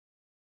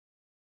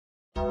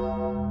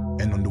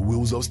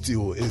Wheels of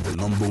Steel is the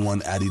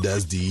 #1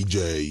 Adidas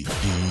DJ,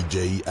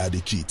 DJ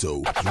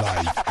Adikito,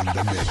 live in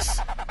the mix.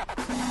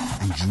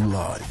 And you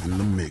live in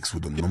the mix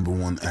with the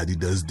 #1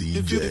 Adidas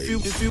DJ.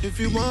 If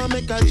you want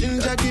make a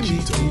ginger, give me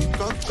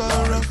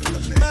kokoro.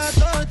 My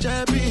touch,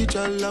 I beat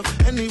your love.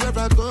 Anywhere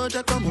I go,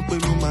 just come up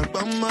with my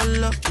bum, my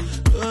love.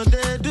 So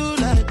they do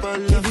like ball.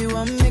 If you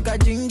want make a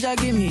ginger,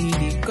 give me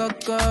the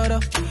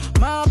kokoro.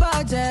 My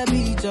body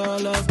beat your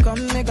love.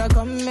 Come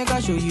make a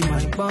show you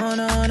my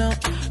banana.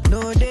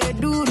 No, they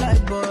do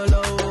like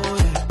bolo.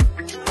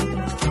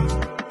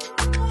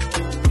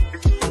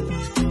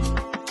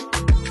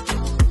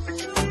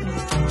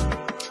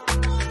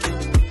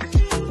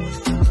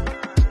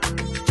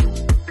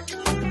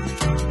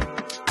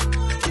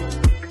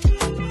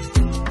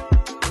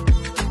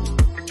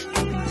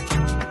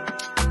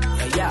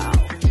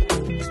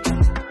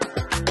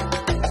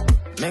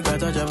 Make a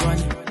touch upon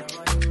it.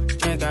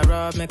 Make a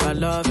rub, make a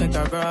love, make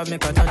a rub,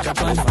 make a touch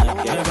upon it.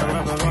 Make a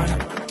rub upon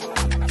it.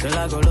 Till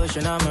I go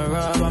lotion, I'ma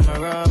rub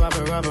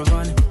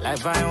upon it. Like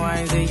fine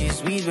wine, say you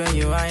sweet when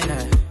you wine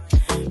it.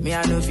 Me,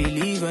 I don't feel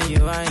leave when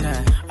you wine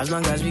it. As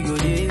long as we go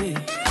there,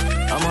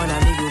 I'm on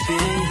and we go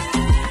pay.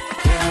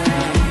 Yeah,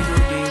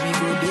 we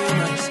go day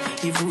nice.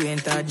 If we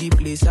enter the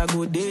place, I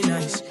go day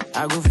nice.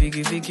 I go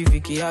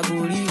fiki, I go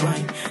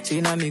rewind.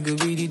 Say now me go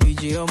be the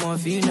DJ, I'ma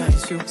feel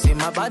nice. Yo. Say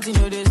my party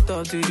know they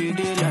stop to the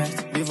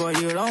daylight. Before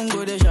you run,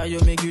 go they shot, you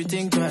make you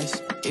think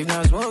twice. If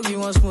not smoke, you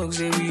want smoke,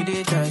 say we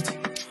day tight.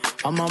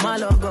 I'm on my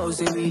love go,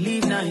 say we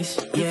live nice.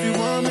 Yeah. If you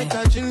want make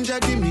a ginger,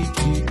 give me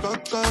the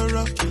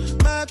kokoro.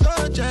 My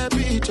touch, I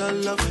beat your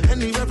love.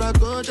 Anywhere I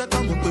go, just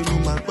come up with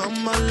my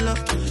bum, my love.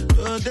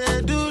 So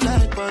they do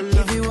like ball.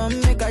 If you want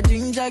make a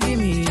ginger, give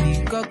me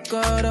the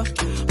kokoro.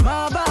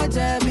 My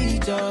body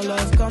beat your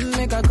love. Come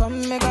make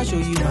a show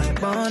you my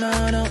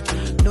banana.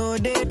 No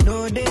day.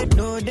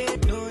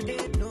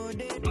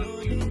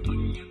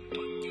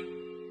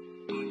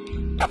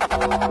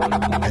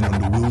 And on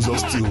the Wheels of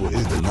Steel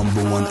is the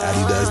 #1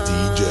 Adidas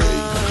DJ,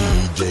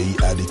 DJ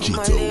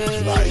Adikito,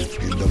 live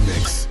in the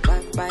mix.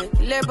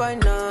 Ile boy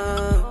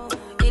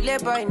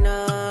no.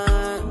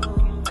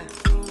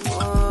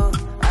 Oh,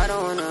 I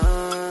don't wanna.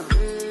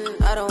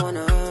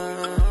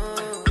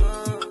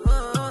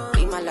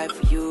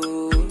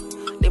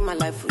 Live my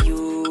life for you.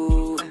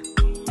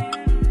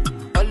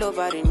 All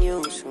over the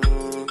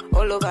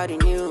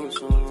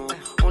news.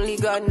 Only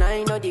God and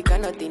I know the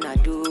kind of thing I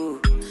do.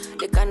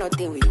 The kind of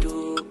thing we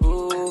do.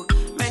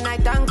 Man, I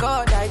thank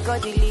God I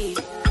got the lead.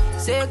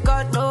 Say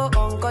God no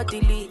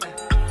ungodly.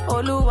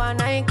 Oluwa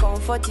ain't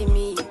comforting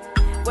me.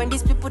 When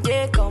these people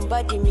they come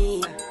body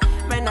me.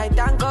 Man, I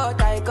thank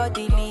God I got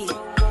the lead.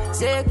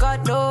 Say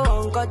God no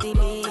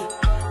ungodly.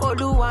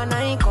 Oluwa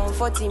ain't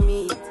comforting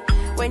me.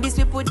 When these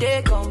people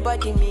they come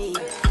body me.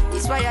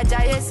 It's why I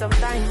die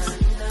sometimes.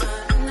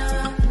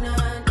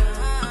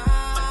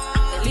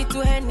 A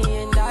little Henny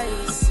and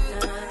ice.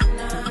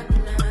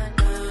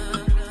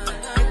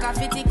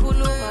 Fiti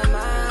kulu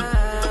mama.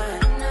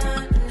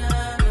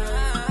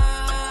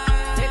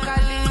 Take a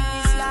live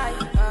this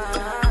life.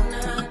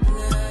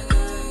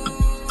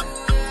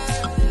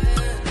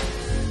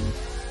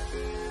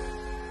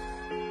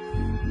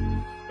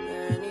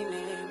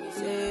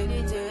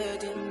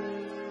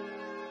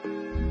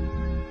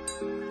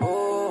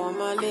 Oh,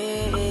 my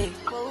leg.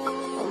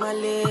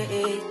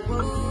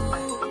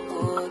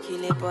 Oh,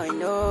 kill it boy,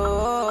 no.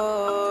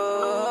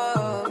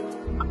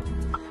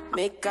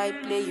 Make I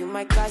play you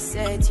my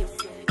cassette, you.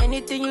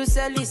 Anything you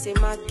sell is a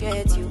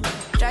market, you.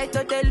 Try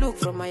to they look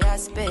from my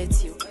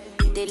aspect, you.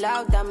 They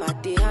loud them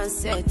at the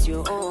handset,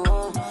 you.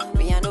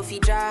 Me I know fi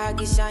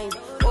drag it shine.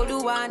 All the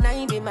one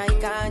I be my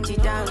kanji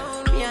down.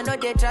 Me I know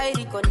they try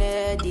to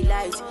connect the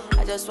light.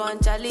 I just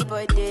want Charlie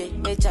boy day,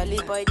 make Charlie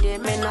boy day.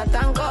 Man, I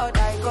thank God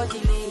I got the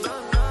lead.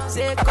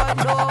 Say God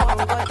no,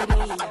 I got the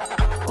lead.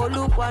 All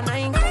the one I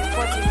ain't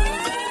comforting me.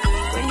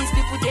 When these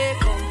people they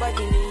come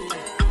body me.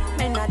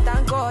 And I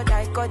thank God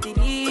I got the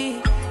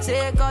lead.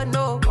 Say God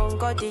no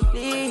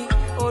ungodly.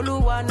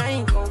 Oluwa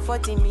ain't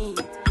comforting me.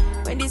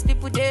 When these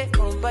people they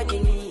come body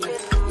me.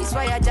 It's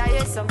why I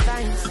die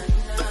sometimes.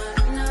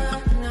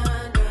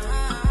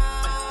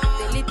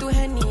 The little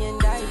Henny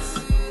and ice.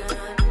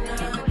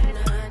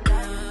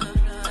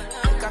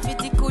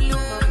 Kafiti kulu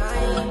mama.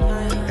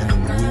 And on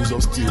the Wheels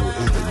of Steel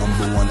is the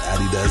 #1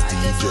 Adidas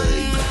DJ,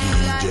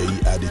 DJ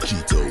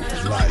Adikito,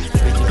 live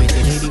in the mix.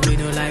 Lady we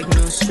don't like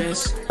no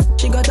stress.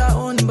 She got her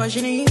own, but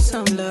she needs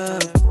some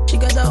love. She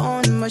got her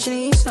own, but she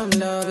needs some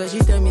love. And she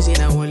tell me, say,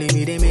 now only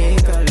me, they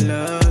make her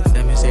love.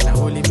 Tell me, say, now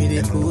only me,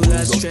 they cool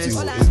her stress. She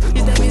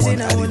tell me, say,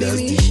 now only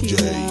me, she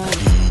want.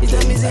 She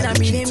tell me, say, now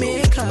me, they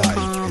make her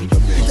calm.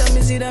 She tell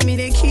me, say, that me,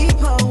 they keep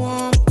her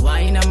warm.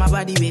 Wine on my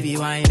body, baby,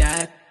 wine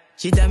that.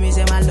 She tell me,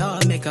 say, my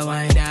love, make her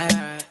wine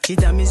that. She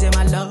tell me, say,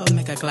 my love,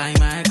 make her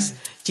climax.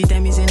 She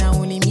tell me, say, now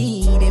only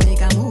me, they make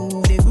her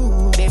move,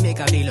 they make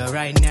her feel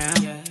alright now.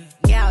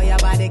 Girl, your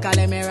body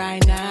calling me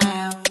right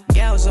now.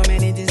 Girl, so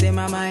many things in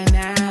my mind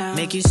now.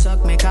 Make you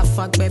suck, make her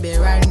fuck, baby,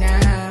 right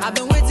now. I've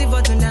been waiting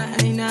for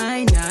tonight,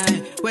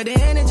 where the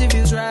energy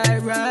feels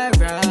right.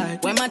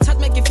 When my talk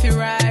make you feel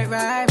right.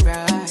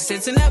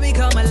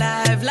 Baby, come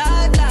alive,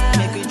 live, live.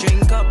 Make we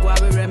drink up while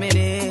we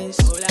reminisce.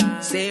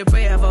 Say a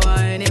prayer for our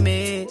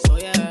enemies.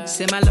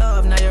 Say my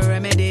love, now your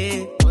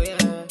remedy.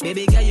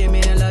 Baby girl, you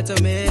mean a lot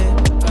to me.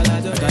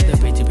 Got the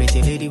pretty,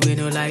 pretty lady with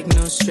no like,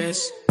 no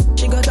stress.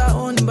 She got her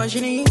own, but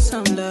she needs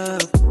some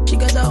love. She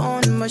got her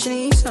own, but she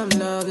needs some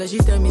love. Like she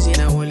tell me, say,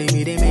 now only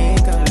me, they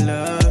make her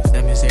love.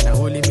 Tell me, say, now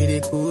only me, they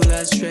cool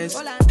her stress.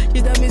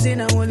 She tell me, say,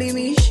 now only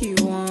me, she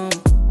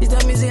want. She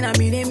tell me, say, now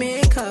me, they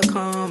make her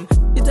calm.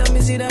 She tell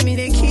me, say, that me,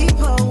 they keep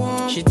her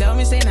warm. She tell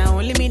me, say, now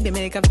only me, they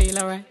make her feel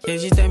alright. Yeah,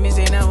 she tell me,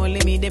 say, now only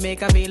me, they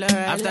make her feel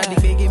alright. After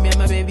the baby, me and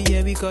my baby,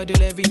 yeah, we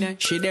cuddle every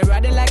night. She they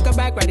riding like a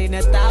bike, riding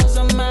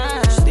 1,000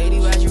 miles. Steady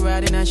while she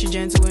riding, and she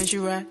gentle when she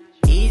ride.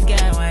 These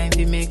guys wine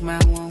fi make my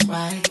one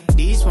cry.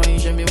 This one you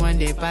show me one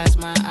day pass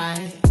my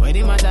eye. When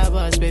the matter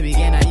bus, baby,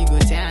 can I you go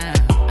down?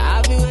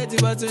 I'll be waiting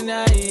for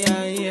tonight,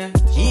 yeah, yeah.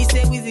 She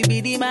say Wizzy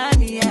be the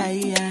man, yeah,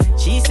 yeah.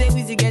 She say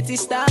Wizzy get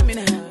his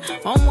stamina.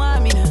 On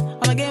one mina,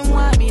 I'm again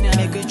one mina.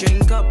 Make a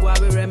drink up while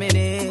we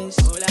reminisce.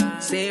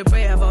 Say a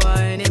prayer for our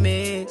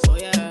enemies.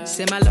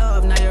 Say my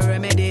love, now your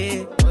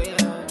remedy.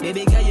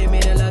 Baby girl, you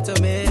mean a lot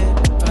to me.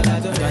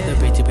 Got the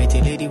pretty,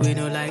 pretty lady with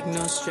no like,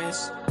 no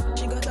stress.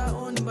 She got her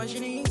own, but she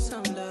needs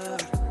some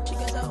love. She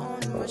got her own,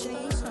 but she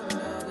needs some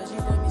love. Cause she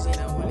tell me, say,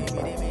 now only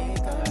me, they make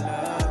her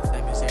love.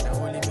 Let me say, now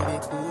only me, they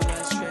cool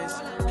her stress.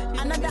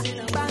 Another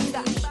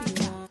banger.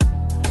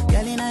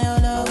 Girl, in your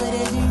love, where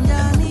they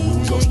ginger me.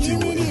 Just give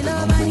me the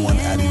love and the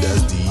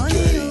energy.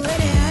 Only you, where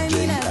they hide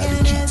me like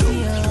Hennessy.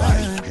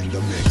 Live in the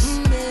mix.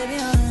 Baby,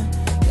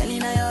 girl,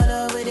 in your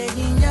love, where they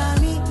ginger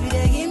me. You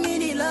they give me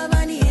the love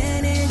and the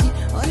energy.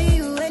 Only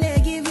you, where they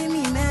giving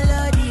me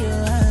melody.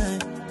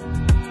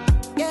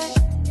 Yeah,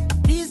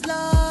 this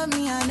love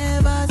me I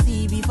never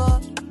see before.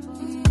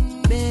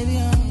 Baby,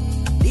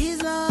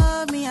 this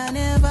love me I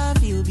never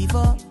feel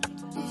before.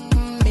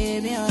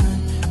 Baby,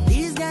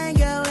 this kind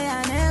girl way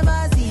I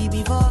never see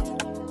before.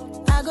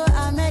 I go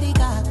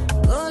America,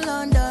 go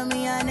London,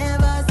 me I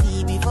never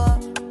see before.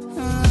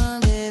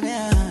 Baby,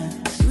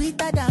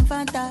 sweeter than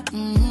Fanta,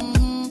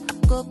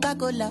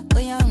 Coca-Cola, oh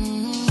yeah,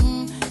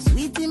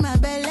 sweet in my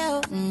belly,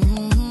 oh.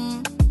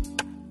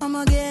 I'm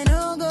again,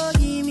 no go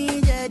give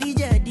me jetty,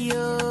 jetty,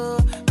 oh.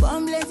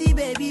 Come blessy,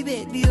 baby,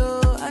 baby,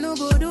 oh. I no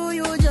go do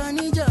you,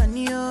 Johnny,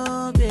 Johnny,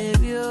 oh,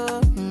 baby,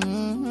 oh.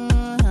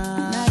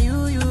 Now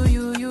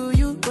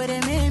you, but they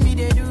made me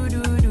they do.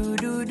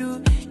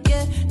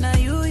 Yeah, now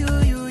you,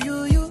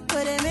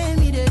 but they made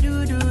me they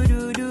do.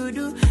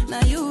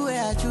 Now you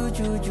where I choose,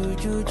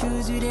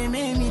 you they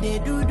made me they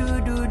do.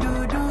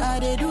 I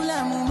they do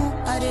la mumu,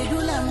 I they do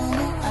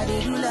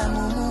la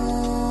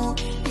mumu,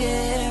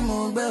 yeah,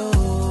 mo bro.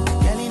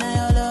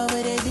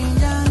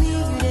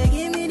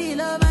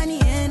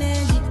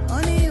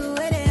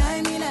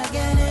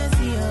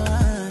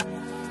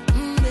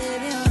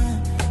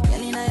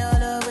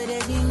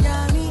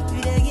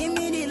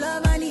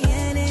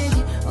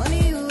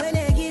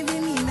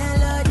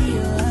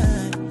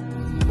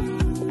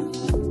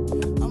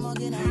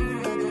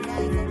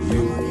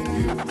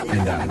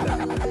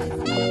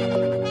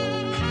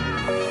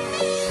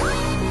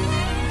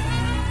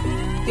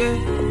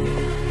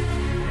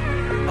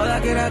 All I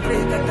get a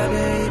drink at the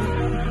baby.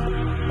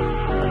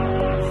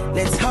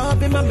 Let's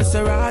hop in my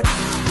Maserati.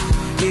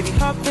 Baby,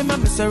 hop in my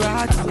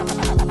Maserati.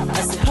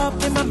 I said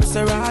hop in my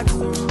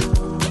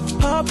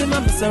Maserati. Hop in my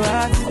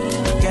Maserati.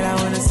 Girl, I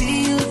wanna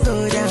see you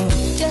go down.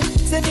 Yeah,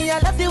 say me I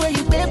love the way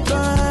you bend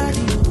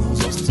body.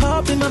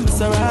 Hop in my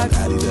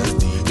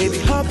Maserati. Baby,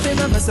 hop in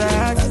my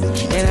Maserati.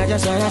 And I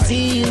just wanna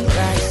see you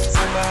right.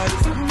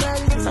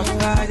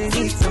 Somebody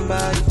needs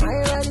somebody.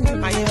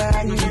 My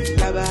body needs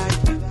your body.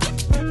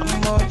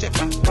 I'm more check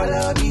my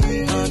color be.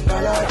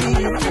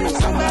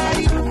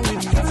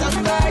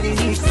 Somebody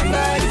needs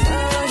somebody.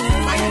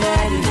 My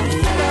body needs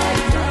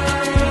somebody.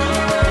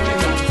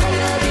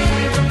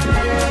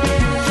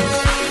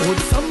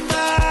 Would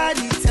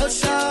somebody tell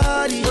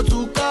Shawty what to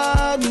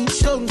call me?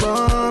 Show me.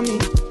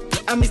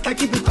 I Mr.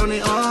 Keep it on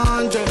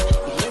 100.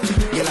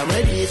 Girl, I'm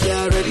ready if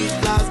you're ready.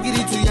 Last get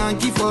it to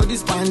Yankee for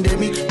this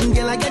pandemic.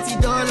 Girl, I get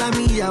it all on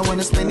me. I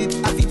wanna spend it.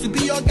 I feel to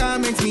be your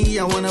garment. Me,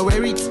 I wanna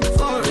wear it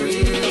for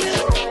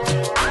real.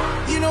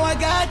 You know I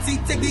got it.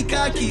 Take the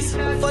car keys.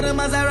 For the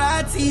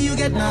Maserati, you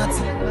get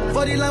nothing.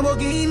 For the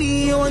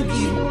Lamborghini, you want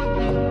give.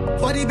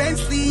 For the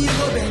Bentley, you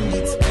go bend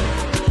it.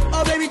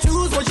 Oh, baby,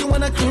 choose what you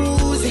wanna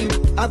cruise in.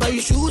 I buy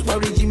you shoes,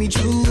 probably Jimmy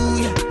Choo,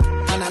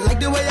 yeah. And I like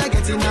the way I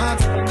get it out.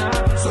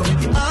 So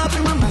make it up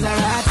in my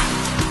Maserati.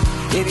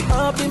 Baby,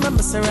 up in my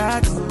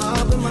Maserati.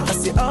 I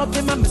say up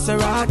in my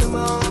Maserati.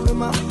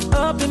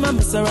 Up in my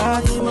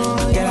Maserati.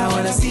 Girl, I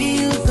wanna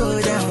see you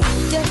go down.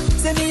 Yeah,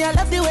 say me I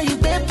love the way you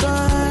bend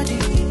body.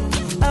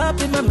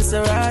 Up in my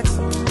Maserati.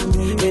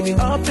 Baby,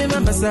 up in my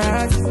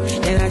Maserati.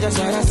 And I just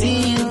wanna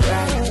see you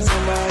ride.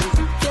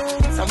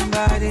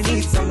 Somebody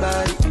needs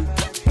somebody.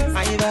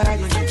 My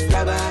body needs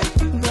your body.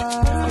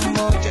 I'm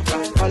more check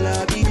my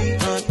color be.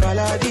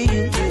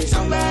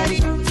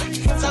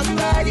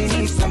 Somebody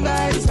needs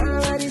somebody.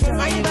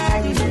 My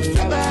body needs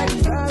your body.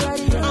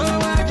 I'm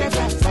more check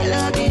my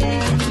color be.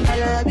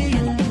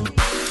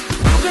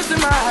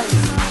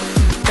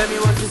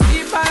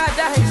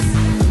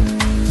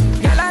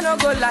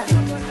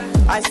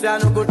 I swear I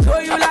no go throw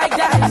you like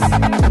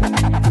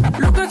that.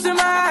 Look into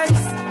my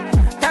eyes,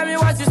 tell me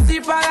what you see,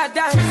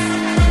 paradise.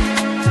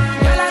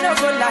 Girl, I no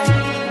go lie,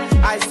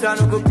 I swear I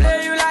no go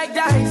play you like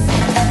dice.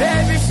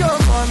 Baby, show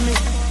mommy.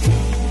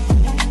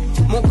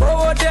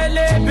 Moko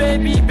dele,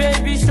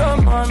 baby, show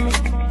mommy.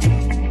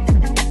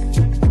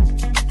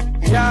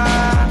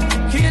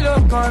 Yeah, kilo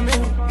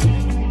coming.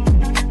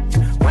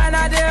 When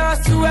I dey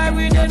hustle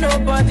every day,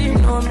 nobody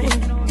know me.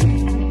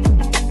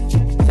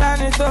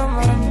 Johnny to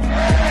mommy.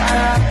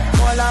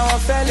 All I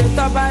want fẹ́ lè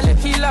tọ́ba lè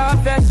kí lọ́ọ́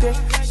fẹ́ ṣe.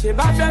 Ṣé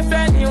bá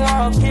fẹ́ ni wọn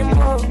ò kí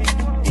mọ́.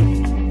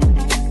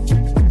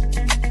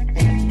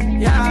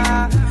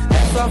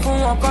 Sọ fún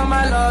wọn kọ́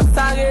máa lọ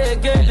sáré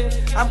gèlè.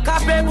 I'm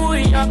capable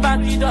in your back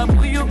it up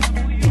with you.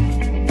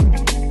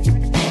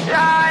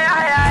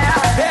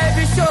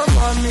 Baby, show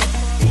mommy.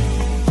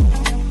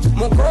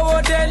 Moko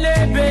dele,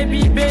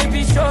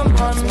 baby, show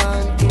mommy.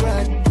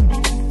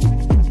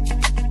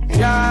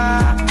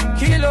 Yeah,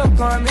 kilo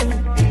coming.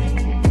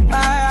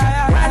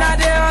 When I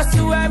dey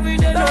hustle every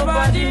day,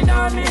 nobody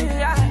know me.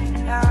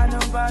 Yeah,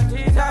 nobody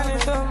tell me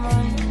so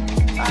mommy.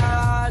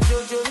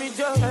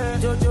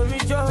 Jojo mi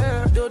jo,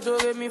 dodo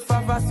re mi fa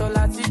fa sol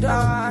lati do.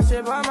 Ṣé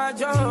bá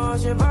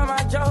ma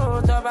jo,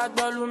 tó bá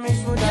gbọ́lù mi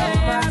ṣúdà ó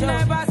ma jo. I'm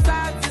never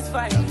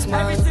satisfied,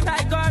 everything I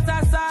got I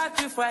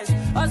sacrifice.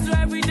 Hustle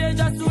every day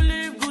just to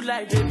live good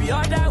life, baby,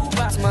 order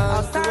Uber.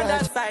 I'll stand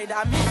aside,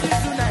 I miss you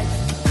tonight.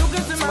 Look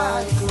into my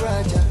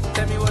eyes,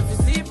 tell me what you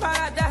see,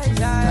 paradise.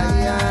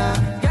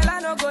 Girl, I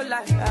no go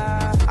lie,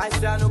 I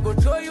swear I no go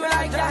throw you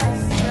like that.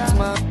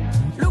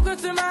 Look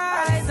into my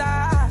eyes,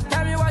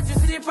 tell me what you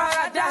see,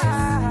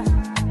 paradise.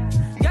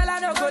 Girl, I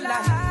no go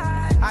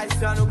lie, I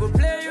swear I no go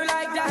play you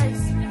like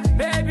dice.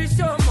 Baby,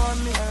 show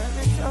mommy.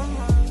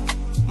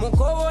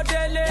 Moko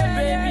dele,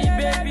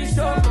 baby,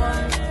 show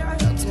mommy.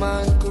 That's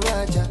my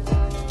courage.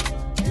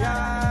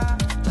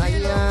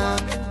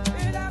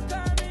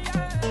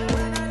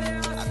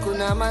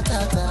 Hakuna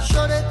matata.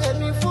 Ṣọ̀rẹ́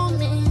tèmi fún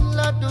mi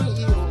lọ́dún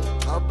yìí o,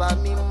 ọba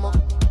mímọ́.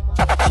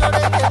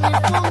 Ṣọ̀rẹ́ tèmi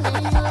fún mi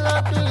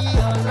lọ́dún yìí,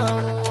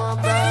 Ọlọ́run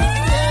ọba.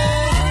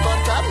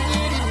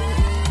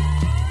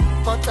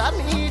 Kọ̀tà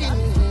mi rí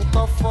mi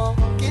kọ̀fọ̀,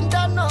 kí n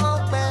dáná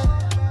ọpẹ́.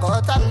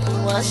 Kọ̀tà mi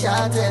wá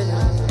ṣàtẹ̀lù.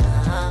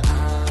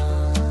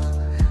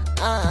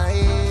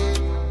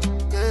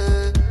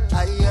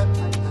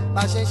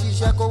 Bá ṣe ń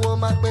ṣiṣẹ́ kówó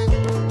máa pé,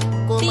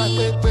 kó máa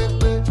pé.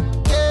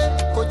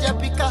 Kò jẹ́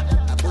píkà,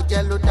 àbò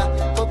jẹ́ ló dá.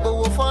 Gbogbo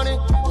owó fọ́nrín,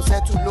 kò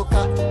sẹ́tù ló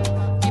ká.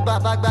 Bí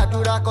bàbá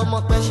gbàdúrà kọ́mọ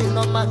pẹ́ ṣe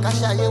náà máa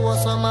káṣáyé wọ́n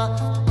sánmá.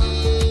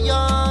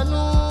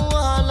 Ìyanu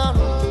Ọlọ́run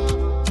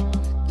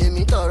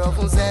lèmi tọrọ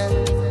fún sẹ́.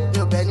 Mi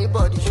ò bẹ́ ní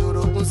bọ́ọ̀dì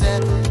ṣòro fún sẹ́.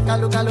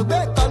 Kálukálù gbé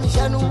kọ́ mi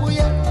ṣẹ́nu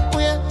wúyẹ́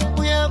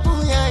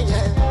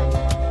yẹn.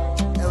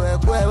 Ẹ̀wẹ̀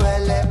kú ẹ̀wẹ̀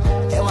lẹ̀,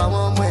 ẹ̀wà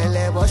wọn ọmọ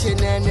ẹ̀lẹ̀ bọ́ ṣe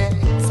nẹ́nẹ́.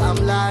 Sam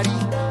Larry,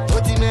 ó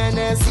ti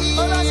mẹ́nẹ́ sí i.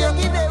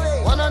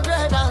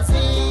 100.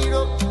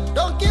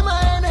 Don't give my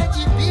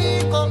energy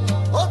pico.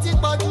 Ó ti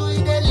pọ̀jù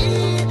ìdè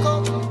líko.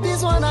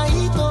 This one I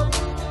hit o.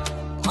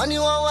 Wọ́n ní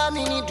wọ́n wá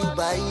mi ní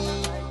Dubai.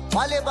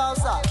 Wálé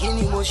Báùsà, kí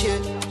ni mo ṣe?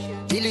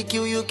 Billy Q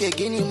UK,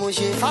 kí ni mo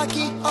ṣe?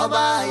 Fákì, ọba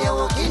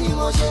àyẹ̀wò, kí ni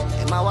mo ṣe?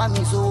 Ẹ máa wá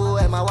mi sówó,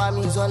 ẹ máa wá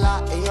mi zọ́lá.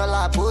 Èèyàn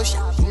la bóṣà,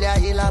 ilé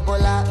ayé la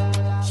bọ́lá.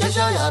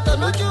 Ṣéṣọ́ yàtọ̀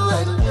lójú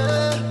ẹni.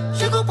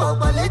 Ṣé kò pọ̀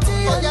pọ̀ létí?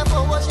 Ó jẹ́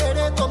fowó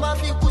ṣeré, tó máa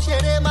fi kú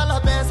ṣeré. Má lọ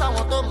bẹ́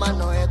sáwọn tó máa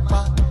nà ẹ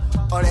pa.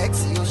 Ọ̀rẹ́ X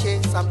ó ṣe,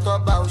 Sam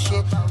Tọ́ba ó ṣe.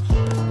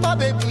 My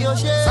baby, oh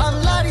shit. Sam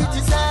Larry ti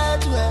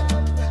sẹ́tù ẹ̀.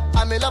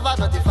 I'm a lover,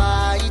 not a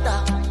fighter.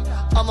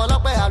 Ọmọ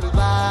ọlọ́pẹ́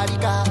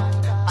àlùbáríkà.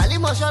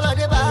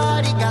 Àlímọ̀ṣọ́lọ́dé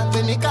báríkà.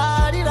 Gbèmí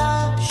kárìíra.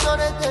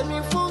 Ṣọ̀rẹ́ tèmi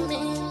fún mi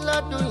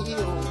lọ́dún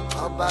yìí o,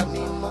 ọba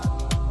mímọ́.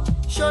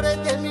 Ṣọ̀rẹ́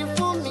tèmi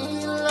fún mi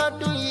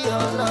lọ́dún yìí,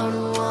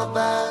 Ọlọ́run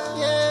ọba.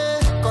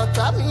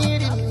 Kọ̀tà mi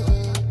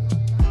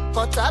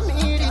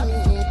rí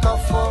mi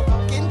kọ̀fọ̀.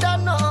 Kí n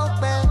dáná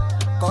ọpẹ́.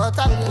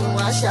 Kọ̀tà mi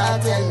wá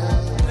ṣàtẹ̀yìn.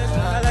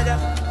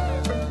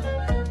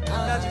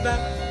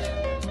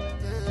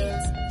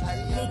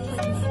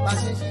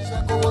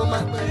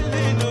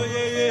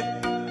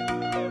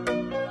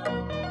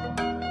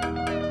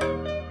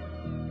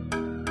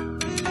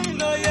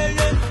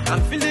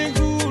 I'm feeling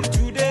good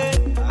today.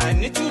 I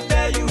need to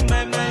tell you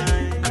my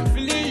mind. I'm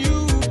feeling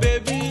you,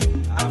 baby.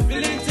 I'm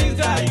feeling things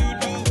that you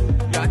do.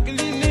 You are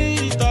killing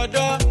it,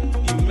 other.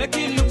 You make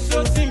it look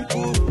so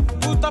simple.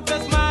 Put up a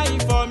smile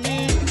for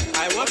me.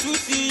 I want to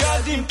see your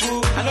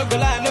dimple. I no go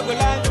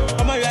lie.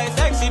 Come on, you are a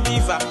sexy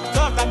diva.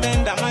 Talk a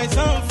bender, my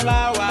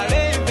sunflower,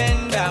 rain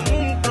bender,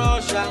 moon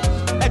crusher.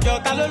 Ejo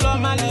ta lo lo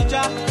ma le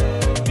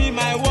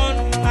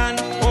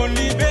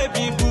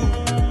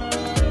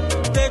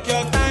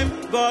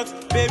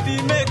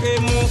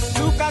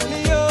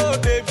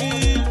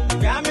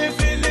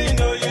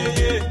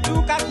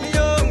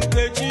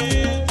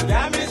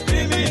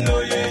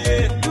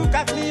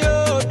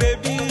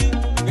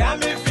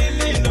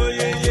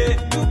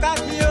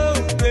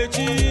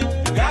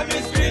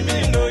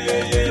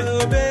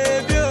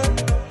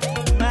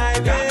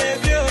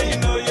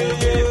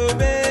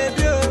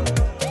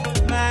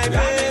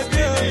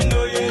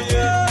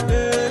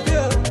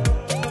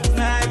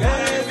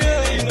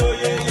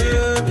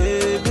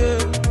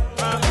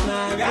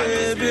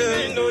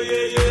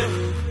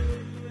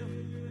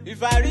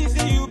If I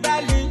reason you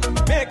belly,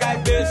 make I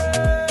base.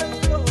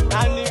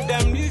 And if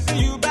them reason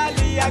you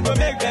belly, I go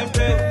make them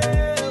pay.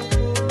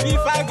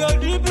 If I go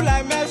dribble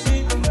like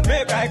Messi,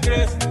 make I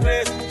grace.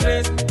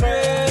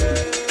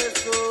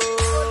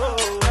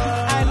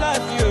 I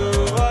love you,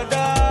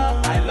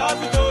 Oda. I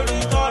love you, Tori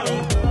Toru.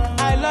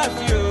 I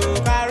love you,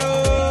 Caro.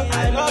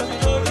 I love you,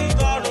 Tori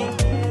Toru.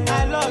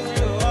 I love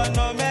you,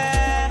 Onome.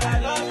 I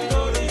love you,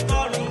 Tori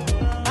Toru.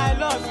 I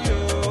love you,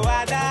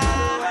 Ada.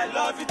 I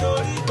love you,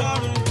 Tori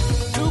Toru.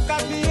 Look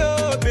at me,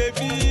 oh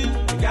baby.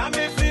 You got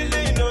me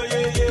feeling, oh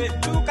yeah, yeah.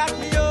 Look at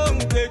me, oh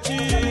Nkechi.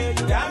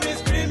 You got me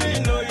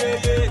screaming, oh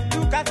yeah, yeah.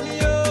 Look at me,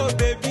 oh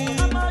baby.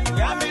 You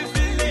got me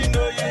feeling,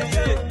 oh yeah,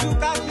 yeah.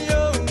 Look at me,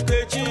 oh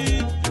Nkechi.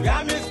 You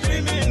got me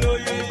screaming, oh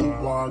yeah,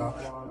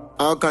 yeah.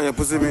 How can your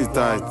pussy be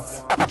tight?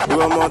 You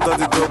want more than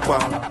the dopa?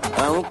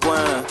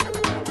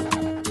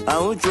 I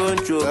won't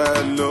choncho.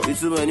 Hello. It's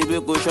too many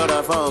people shut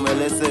up from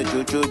LSA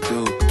cho.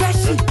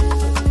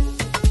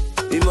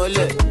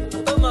 Imole.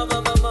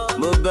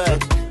 Mobile.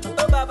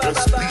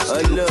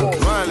 Hello.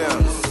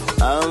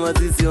 I'm a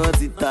tissy on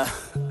tita.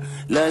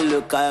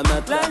 Lalo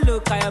Kayamata.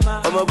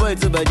 I'm a boy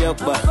to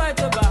Bajapa.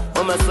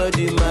 I'm a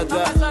study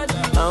maga.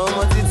 I'm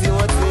a tissy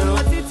on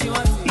tita.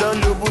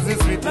 Lalo pussy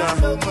sweet now.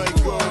 Oh my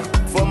God.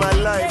 For my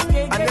life,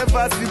 I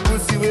never see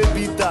pussy way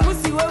bitter.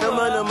 No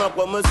man no make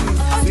me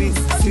sweet.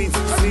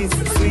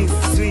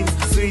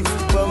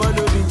 For my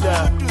no bitter.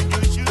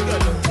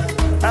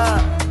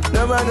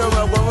 No man no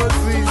make me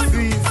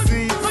sweet.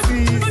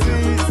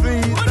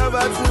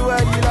 Never see why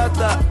you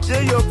latta.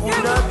 Share your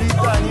puna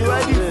bitter. You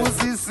are the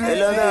pussy sweet.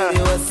 Hello,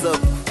 what's up?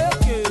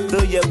 Do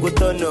you go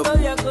turn up?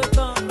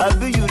 I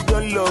do you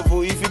don't love.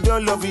 If you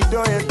don't love, you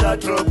don't enter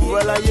trouble.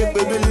 Well, I ain't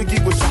baby,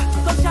 keep go shot.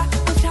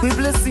 We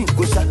blessing,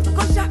 go shot.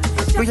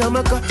 We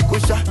yamaka, go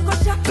shot.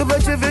 The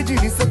better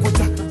veggie is a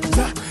kuta.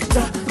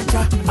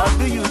 I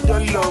do you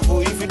don't love.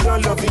 If you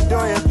don't love, you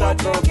don't enter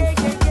trouble.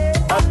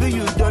 I do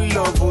you don't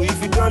love.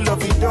 If you don't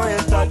love, you don't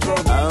enter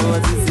trouble. I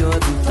want to see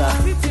what you talk.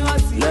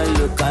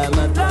 Lalo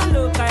Kayamata.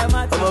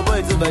 I'm a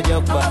boy to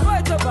Bajapa.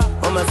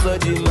 I'm a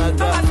study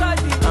maga.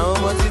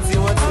 I'm a titi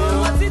what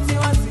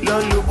you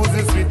Lalo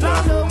pussy sweet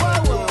now.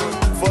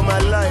 For my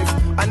life,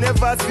 I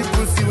never see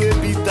pussy way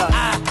bitter.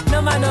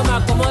 No man,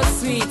 come on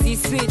sweet,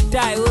 it's sweet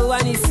die, oh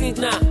one is sweet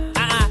now.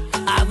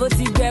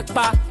 Avoti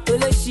bekpa,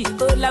 oleshi,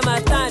 ola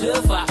matan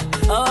lofa.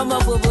 Oh my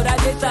fobo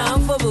data,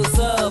 I'm fobo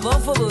sub,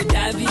 I'm fobo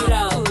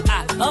dabira.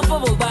 I'm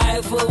fobo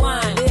buy for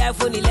one, the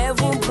iPhone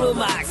 11 Pro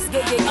Max.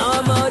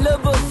 I'm a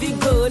lobo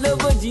figo,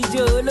 lobo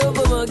jijo,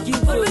 lobo monkey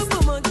pro.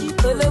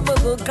 Lobo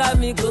go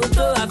kami go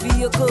to, I feel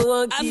you go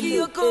 1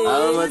 kilo.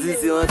 I'm a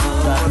titi what you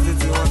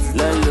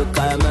Lalo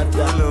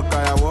Kayamata.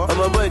 I'm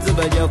a boy to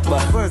Bajapa.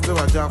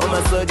 I'm a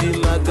study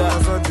maga.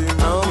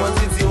 I'm a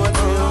titi what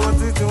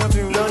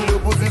you Lalo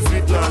pussy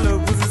sweet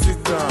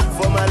now.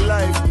 For my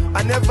life, I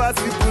never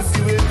see pussy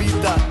way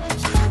bitter.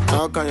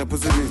 How can your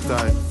pussy be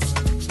tight?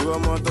 You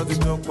want more than the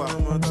dopa.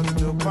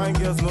 Fine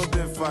girls, no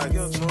they fight.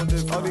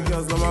 All the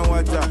girls, no man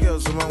watch out.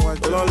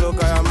 Don't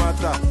look at your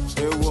matter.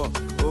 Ewo,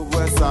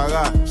 Ogwe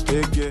Sarah,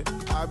 Ege,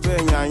 Abe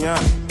Nyanya,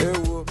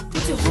 Ewo,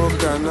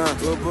 Bokana,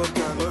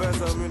 the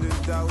rest of me is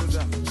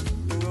Dauda.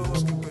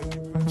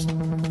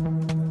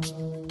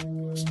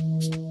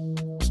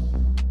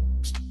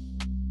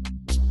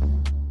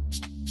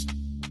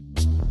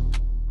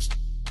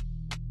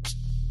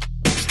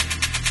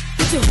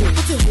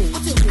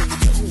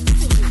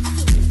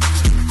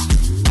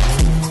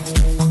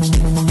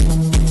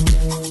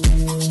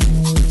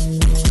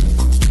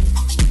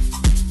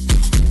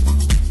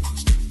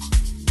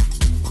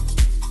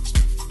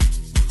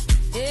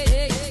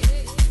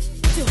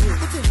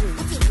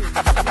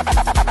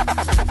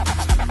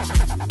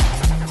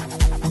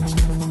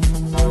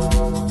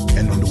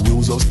 And on the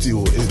wheels of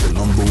steel is the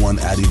 #1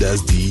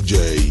 Adidas DJ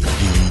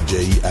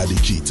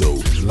Adikito,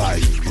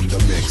 live in the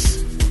mix.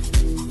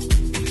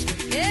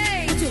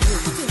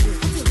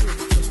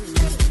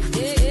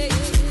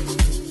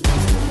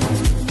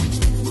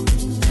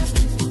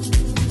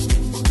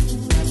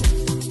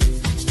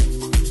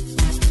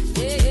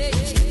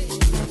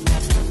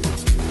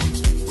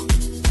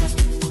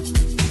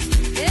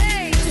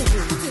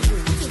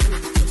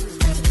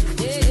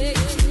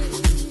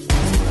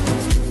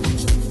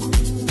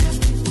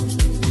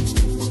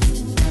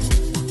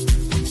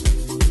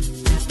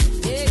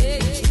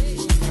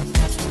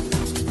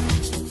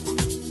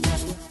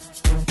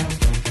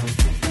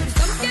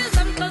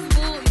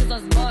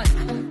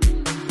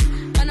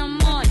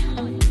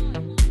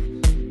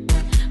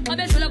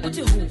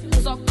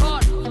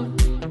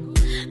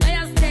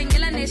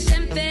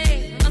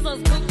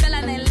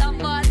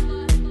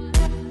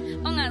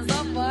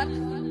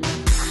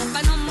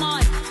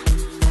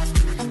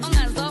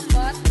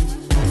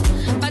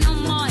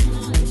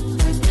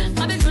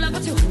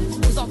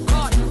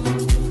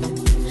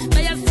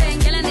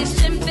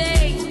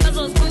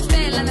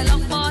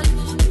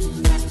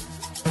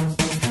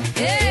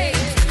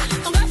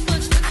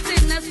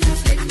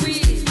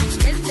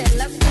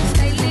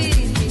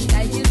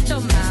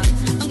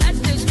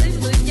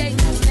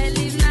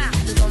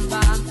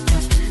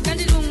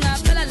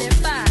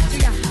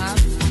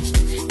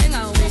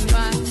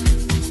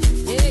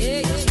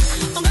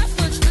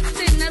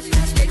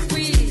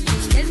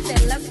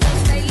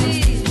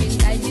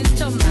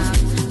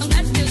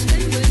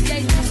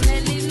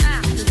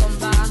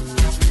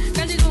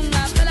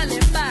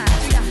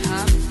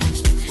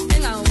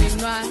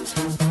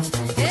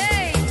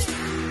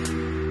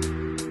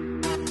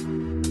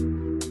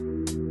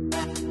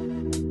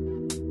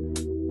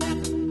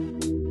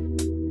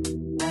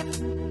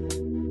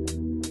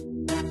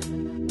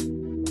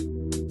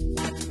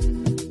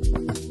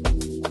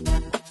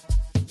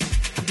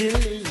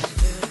 delicious.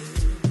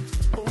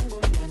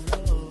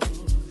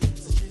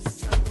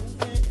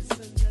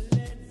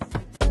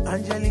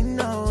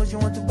 Angelina, she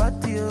want to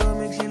party,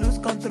 make she lose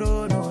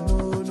control. No,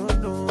 no, no,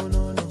 no,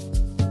 no, no.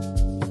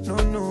 No,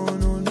 no,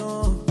 no, no.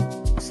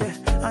 Say,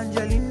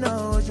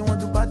 Angelina, she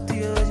want to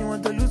party, she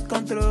want to lose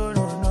control.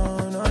 No,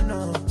 no, no,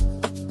 no.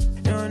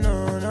 No,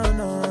 no, no,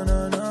 no,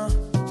 no, no.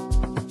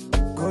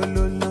 Go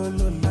lo, lo,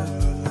 lo, lo,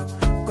 lo.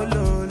 Go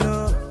lo, lo.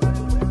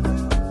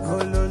 Go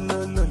lo, lo,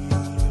 lo, lo,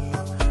 lo.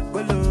 Go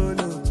lo,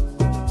 lo.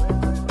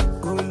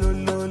 Go lo,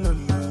 lo, lo,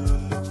 lo,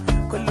 lo.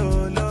 Go lo,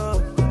 lo.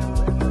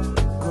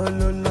 Go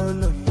lo, lo,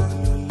 lo,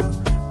 lo, lo.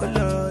 Go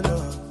lo, lo.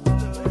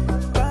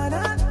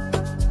 Banana,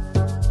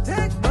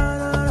 take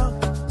banana.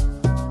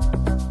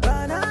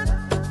 Banana,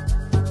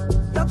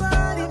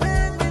 nobody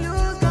make me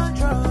lose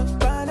control.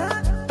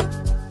 Banana,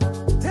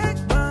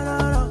 take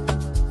banana.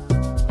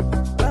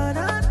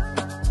 Banana,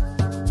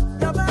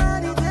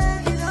 nobody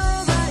taking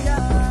over,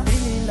 yeah.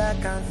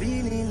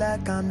 Feeling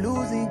like I'm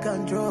losing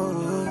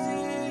control.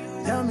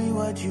 Tell me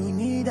what you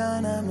need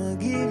and I'ma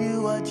give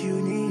you what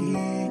you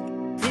need.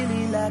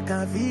 Feeling like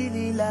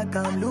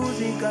I'm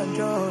losing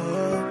control.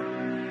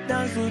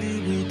 Dance to the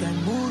beat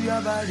and move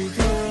your body to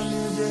the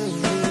music.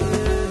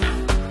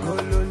 Go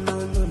lo lo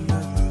lo lo lo.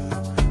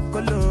 Go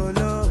lo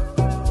lo.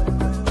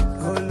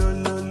 Go lo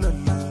lo lo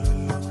lo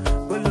lo.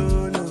 Go lo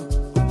lo.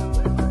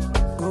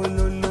 Go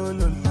lo lo lo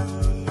lo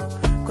lo.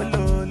 Go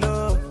lo lo.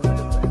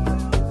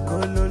 Go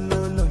lo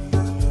lo lo lo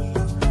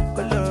lo.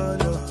 Go lo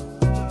lo.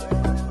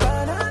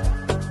 Banana,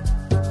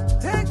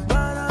 take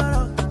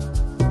banana.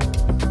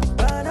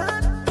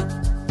 Banana,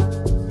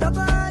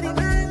 nobody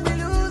make me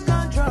lose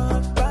control.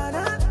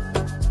 Banana,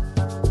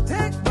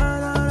 take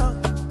banana.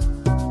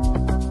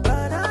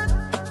 Banana,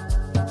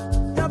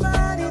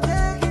 nobody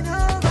taking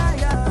over,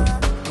 yeah.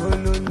 Go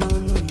lo lo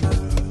lo lo.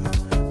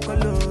 Go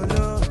lo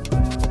lo.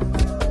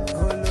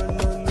 Go lo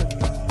lo lo lo. Go lo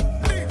lo. Go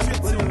lo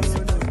lo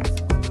lo lo.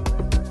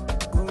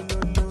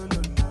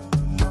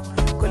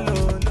 Go lo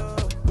lo.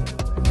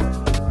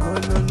 Go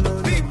lo lo lo.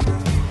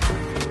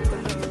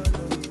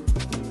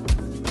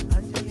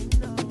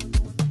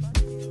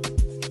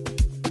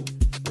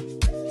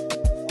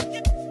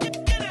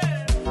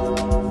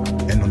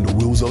 And on the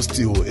wheels of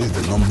steel is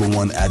the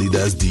 #1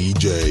 Adidas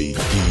DJ,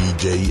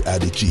 DJ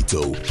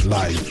Adikito,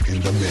 live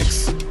in the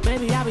mix.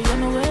 Baby, I'll be on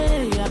my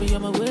way, I'll be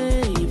on my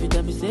way. If you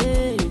tell me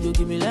say, you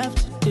give me love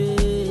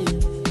today.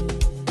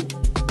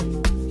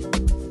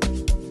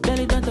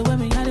 Belly don't tell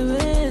me how to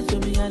waste, show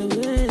me how to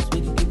waste.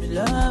 Make you give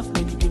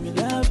me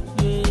love,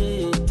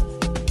 yeah.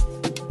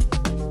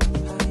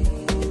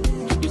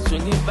 You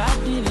swing it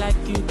body like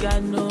you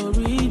got no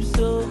ribs,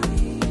 so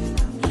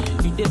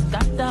you just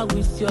scatter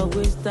with your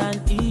waist and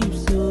hips,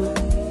 so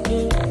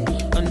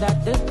yeah. On that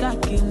deck,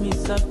 give me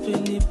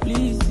softly,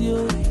 please,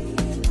 yo.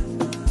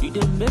 You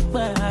didn't make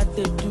my heart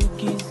to do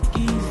kiss,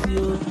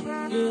 yo.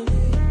 Yeah.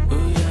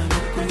 Oh yeah,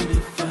 make me the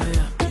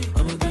fire.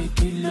 I'ma get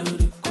kilo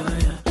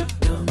require.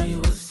 Tell me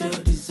what's your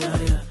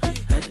desire.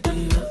 I do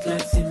look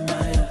like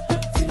Timaya,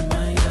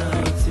 Timaya,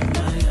 oh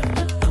Timaya.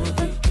 I'ma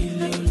get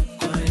kilo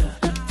require.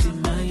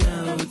 Timaya,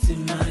 oh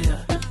Timaya.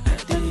 I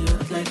do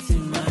look like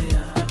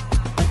Timaya.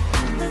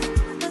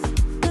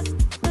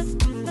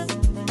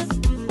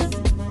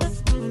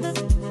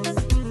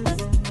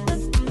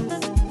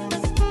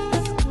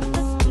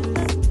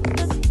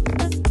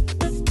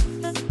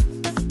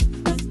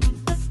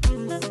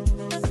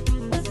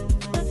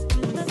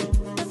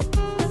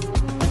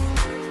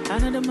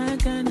 Another man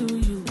can do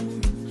you.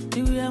 The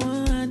way I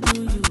want to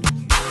do you.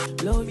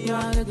 Love you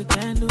all like a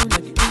candle.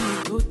 Like you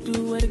really go to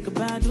what it could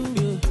do,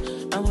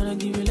 yeah. I wanna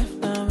give you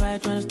left and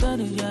right. Tryna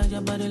study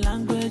your body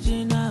language,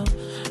 you know.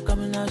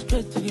 Coming out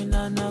straight to you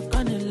now. Knock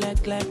on it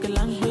like a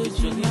language.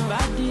 Swing your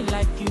body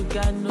like you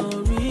got no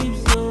ribs,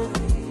 so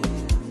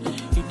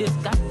you just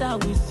scatter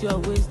with your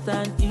waist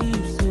and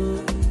hips, so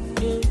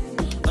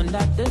yeah. On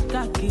that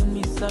deck, give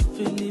me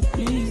softly,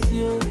 please,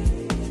 yo.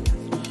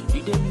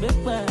 You didn't make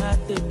my heart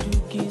to do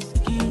kiss,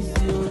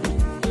 yo.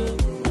 Yeah.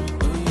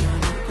 Oh yeah,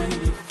 make me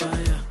the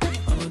fire.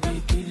 I'ma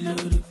get kilo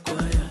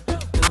require.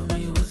 Tell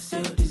me what's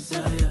your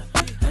desire.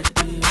 I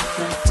do look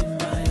like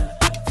Timaya,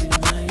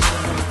 Timaya,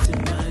 oh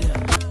Timaya.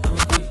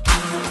 I'ma get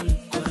kilo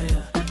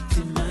require.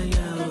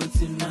 Timaya, oh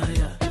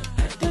Timaya.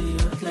 I do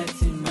look like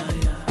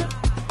Timaya.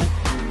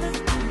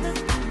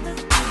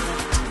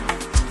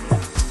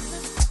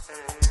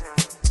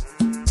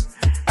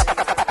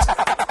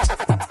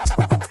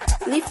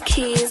 Leave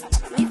keys.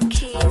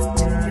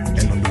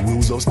 And on the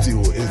wheels of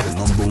steel is the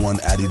 #1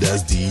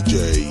 Adidas DJ,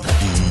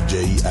 DJ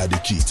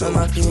Adikito,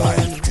 live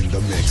in the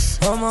mix.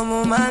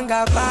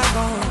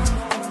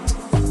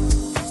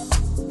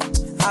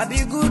 I be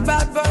good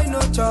bad boy,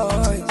 no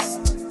choice.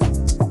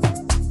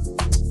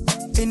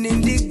 Been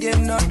in the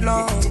game not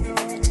long.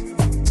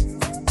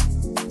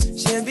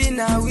 Shabby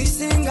now we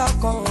sing a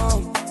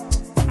come.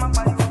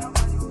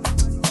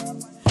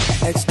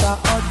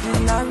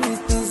 Extraordinary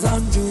things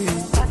I'm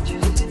doing.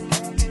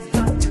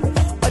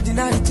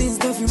 Ordinary things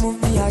don't you move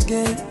me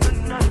again.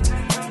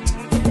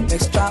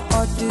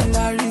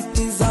 Extraordinary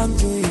things I'm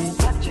doing.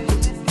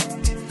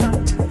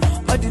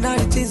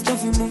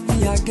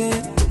 me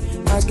again.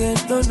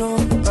 No, no,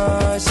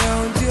 ṣe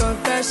ohun tí o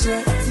fẹ́ ṣe,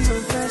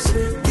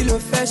 kí ló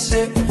fẹ́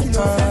ṣe,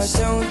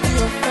 ṣe ohun tí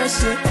o fẹ́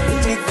ṣe,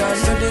 nìgbà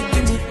ló dé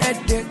give me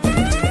headache.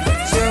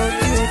 Ṣe ohun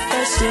tí o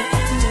fẹ́ ṣe,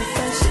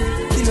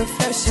 kí ló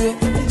fẹ́ ṣe,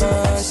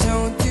 ṣe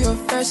ohun tí o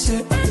fẹ́ ṣe,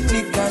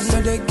 nìgbà ló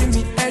dé give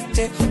me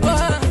headache.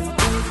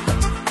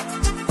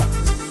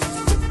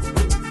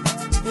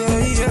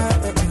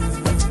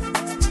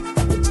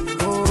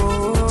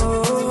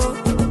 Oh,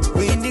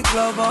 we in the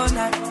club all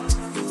night.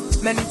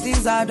 Many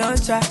things I don't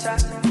try.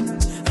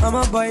 I'm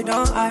a boy,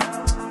 don't I?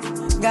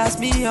 Gas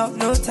me up,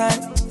 no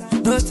time.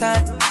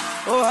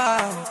 Oh,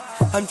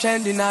 I'm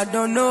trending, I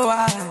don't know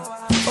why.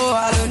 Oh,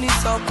 I don't need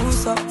some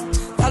pussy.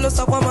 I don't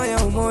suck my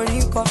young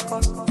morning cock.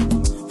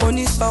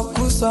 Only some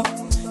pussy.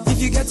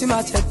 If you get to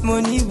my check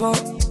money,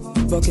 but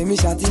give me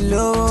shot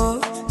low,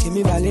 give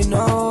me balling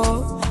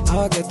no.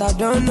 I'll get, I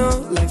don't know.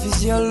 Life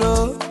is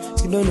yellow,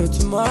 you don't know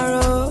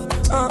tomorrow.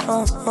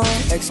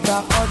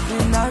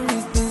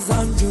 Extraordinary things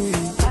I'm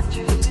doing.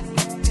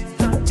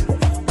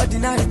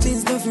 Ordinary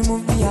things don't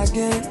move me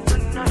again.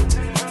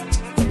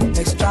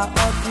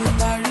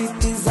 Extraordinary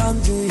things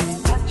I'm doing.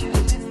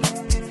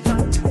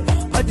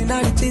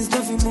 Ordinary things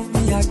don't move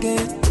me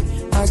again.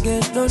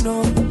 No,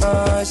 no.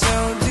 Ṣe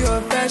ohun tí o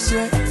fẹ́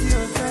ṣe,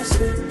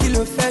 kí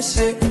ló fẹ́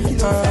ṣe,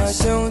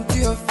 ṣe ohun tí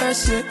o fẹ́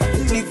ṣe,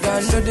 nìgbà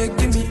ló dé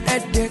give me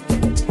headache.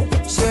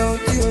 Ṣe ohun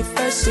tí o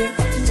fẹ́ ṣe,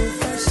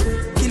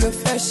 kí ló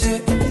fẹ́ ṣe,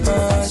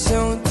 ṣe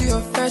ohun tí o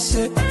fẹ́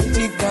ṣe,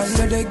 nìgbà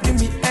ló dé give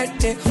me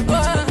headache.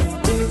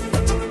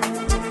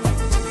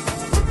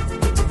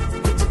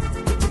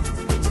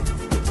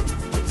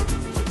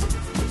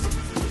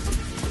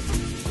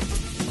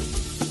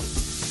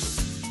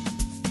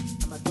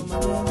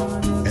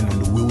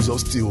 Of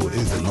Steel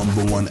is the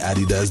 #1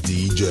 Adidas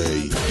DJ,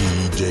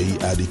 DJ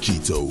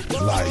Adikito,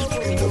 live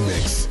in the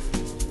mix.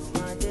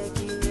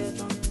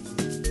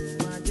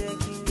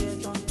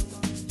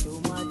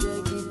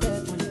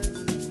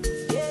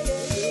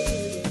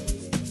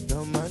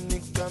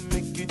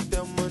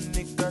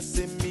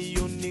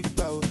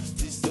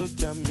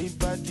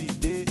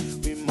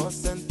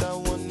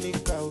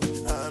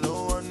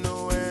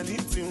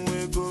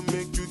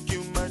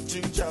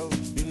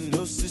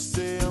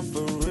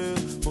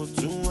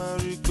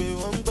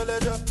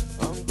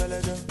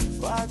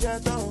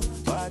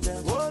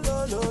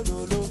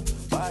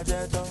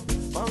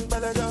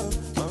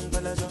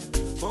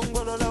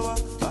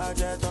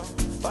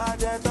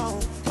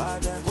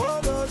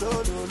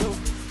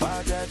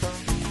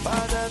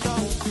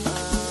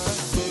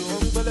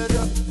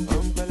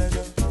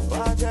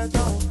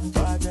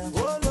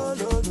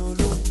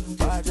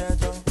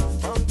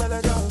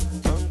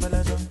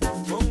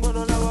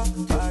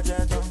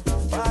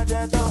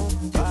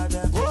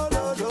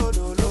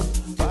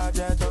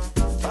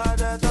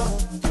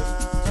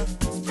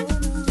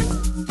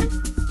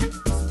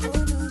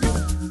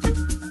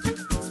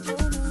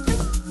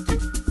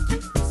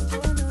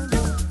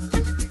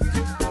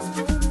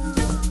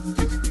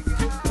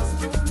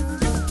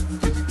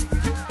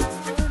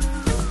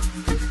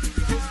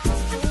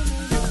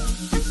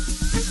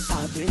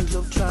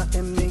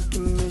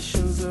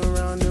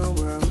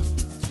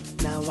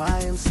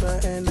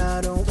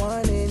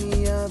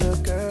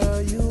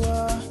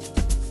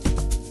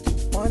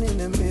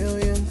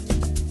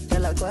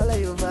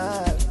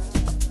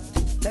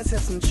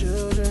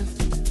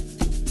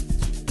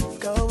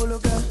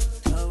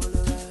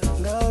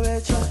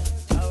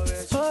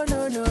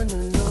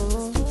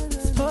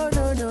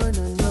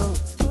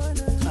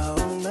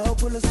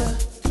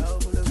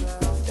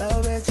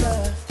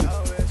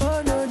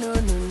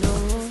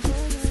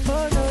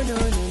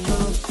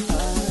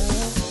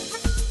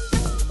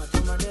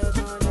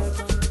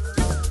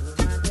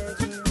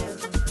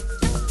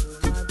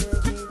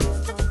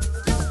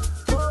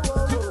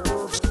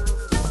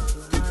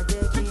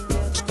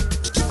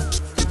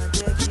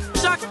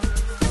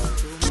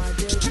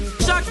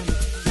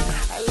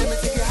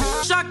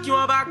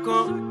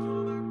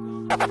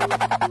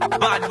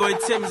 Bad boy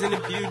Tim's in the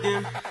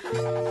building.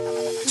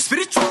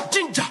 Spiritual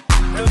ginger.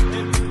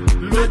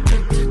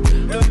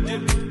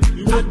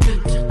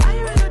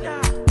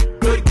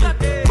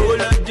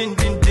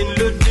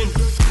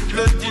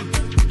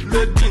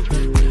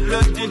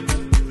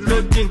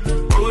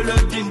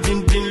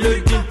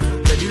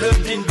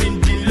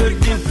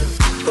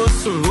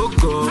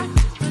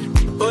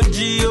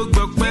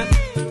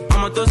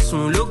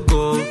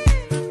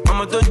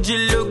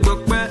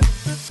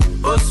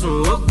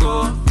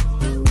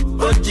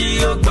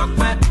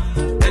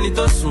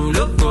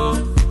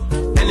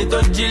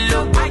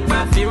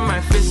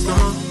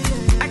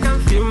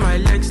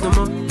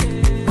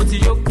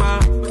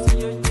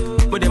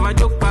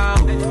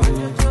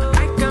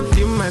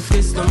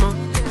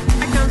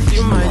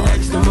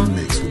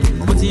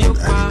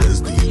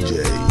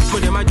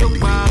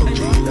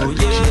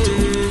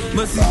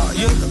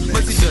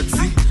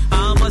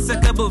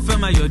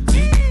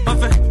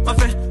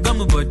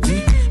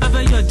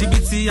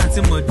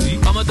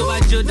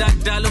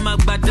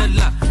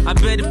 I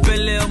bet the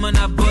belly, I'm on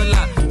a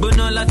bola. But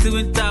no, lati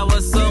winter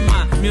was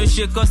summer. Me o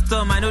ṣe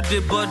custom, I know the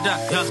border.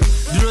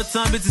 Dúró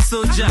tán bí ti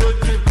soldier,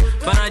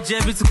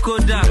 farajẹ́ bí ti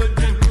kódà.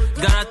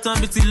 Garaton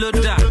bí ti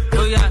loader.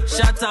 Oh yeah,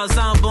 shout out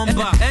sound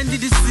bomber.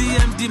 NDDC,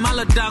 MD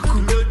Maladaku.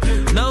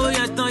 No way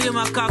tán yé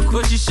ma kaku.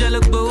 Ó ṣiṣẹ́ ló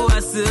gbowó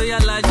àṣẹ, ó yà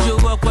lájú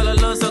owó ọpọlọ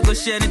lọ́sọ̀ kò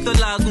ṣe ẹni tó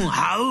làágùn.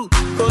 How?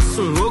 Ó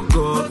sùn ó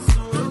gọ̀,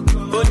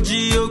 ó jí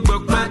ó gbọ́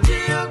pẹ́.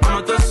 Ọmọ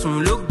tó sùn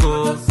ló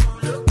gọ̀,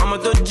 ọmọ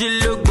tó jí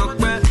ló gbọ́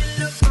pẹ́.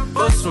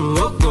 Ó sùn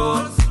ó gọ̀,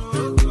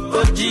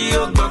 ó jí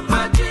ó gbọ́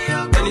pẹ́.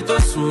 Ẹni tó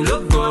sùn ló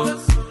gọ̀,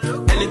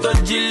 ẹni tó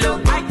jí ló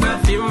gbọ́ pẹ́. I can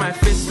feel my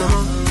face no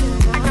more,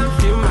 I can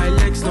feel my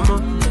legs no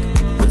more.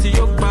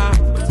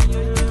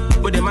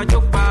 But them a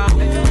joke pa.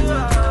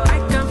 I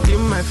can't feel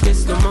my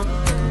face no more,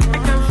 I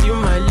can't feel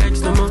my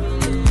legs no more.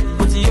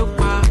 But you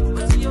pa,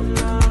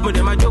 but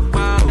them a joke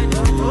pa.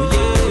 Oh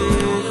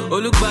yeah.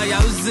 Olugba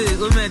yauze,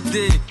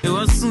 omete. They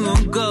want soon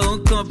on go,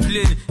 on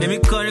complain. Emi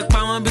kọrin pa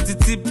wọn bí ti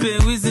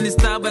T-Pain. Wheezing the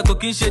star boy,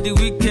 cooking shit the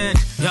weekend.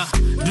 Yeah,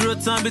 dúró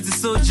tán bí ti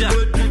soldier,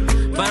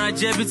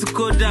 barajẹ́ bí ti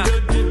kódà.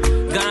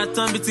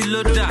 Garaton bí ti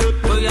loader.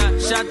 Oh yeah,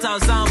 shout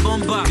out sound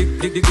bomber.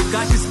 The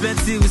cash is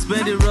plenty, we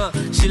spend it raw.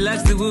 She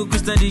likes the wheel,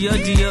 Christian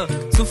Dior.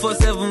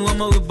 247, one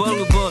more with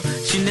ball.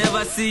 She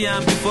never see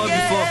him before.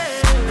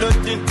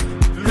 Loading.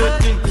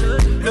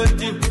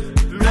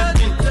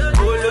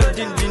 Oh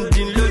loading,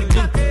 din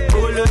loading.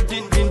 Oh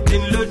loading,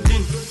 din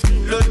loading.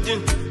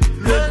 Loading.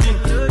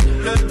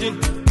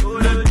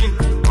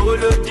 Oh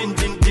loading,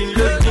 din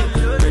loading.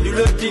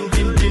 Loading,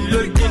 din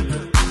loading.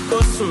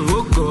 Oh sun,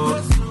 oh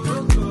God.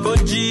 Ó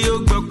jí ó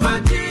gbọ́ pẹ́,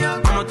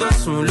 ọmọ tó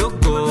sùn ló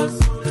gọ̀,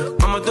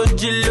 ọmọ tó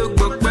jí ló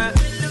gbọ́ pẹ́.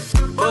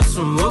 Ó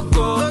sùn ó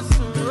gọ̀,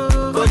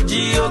 ó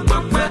jí ó gbọ́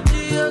pẹ́.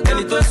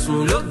 Ẹni tó sùn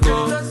ló gọ̀,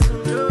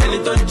 ẹni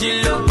tó jí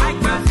ló gbọ́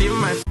pẹ́.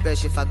 Bẹ́ẹ̀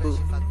ṣe fagbó,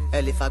 ẹ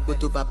lè fagbó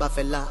tó bàbá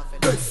fẹ́ lá.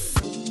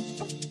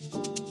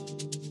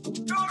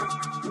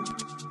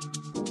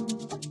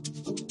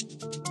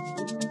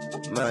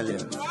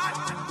 Malẹ̀,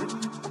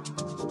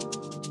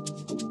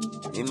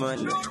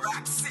 ìmọ̀lẹ̀.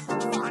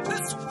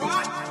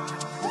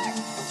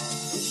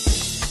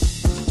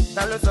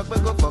 Ta ló sọ pé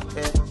kò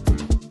fọ̀kẹ́?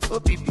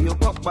 OPP ó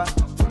pọ̀ pa,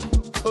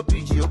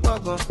 OPG ó pọ̀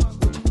gan.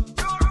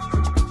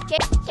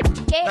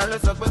 Ta ló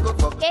sọ pé kò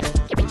fọ̀kẹ́?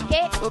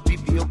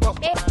 OPP ó pọ̀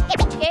pa,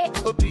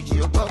 OPG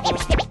ó pọ̀ gan.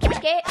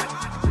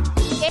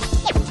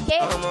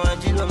 Ọmọ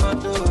ajílọ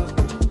mọ́tò,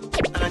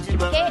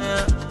 ajíbọ̀mọ́,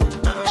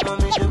 àwọn ọmọ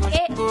mi ṣe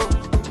kó.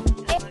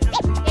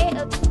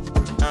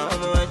 Àwọn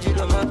ọmọ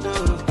ajílọ mọ́tò,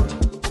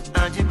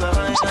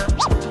 ajíbọ̀mọ́,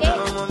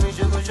 àwọn ọmọ mi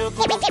ṣe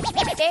kó.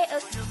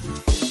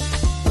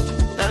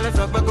 Let's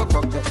talk about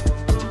cocktail.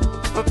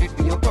 OPP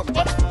your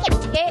cocktail.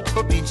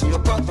 OPG your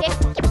cocktail.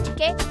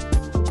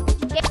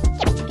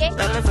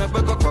 Let's talk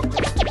about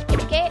cocktail.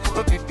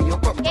 OPP your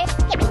cocktail.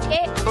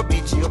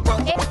 OPG your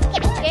cocktail.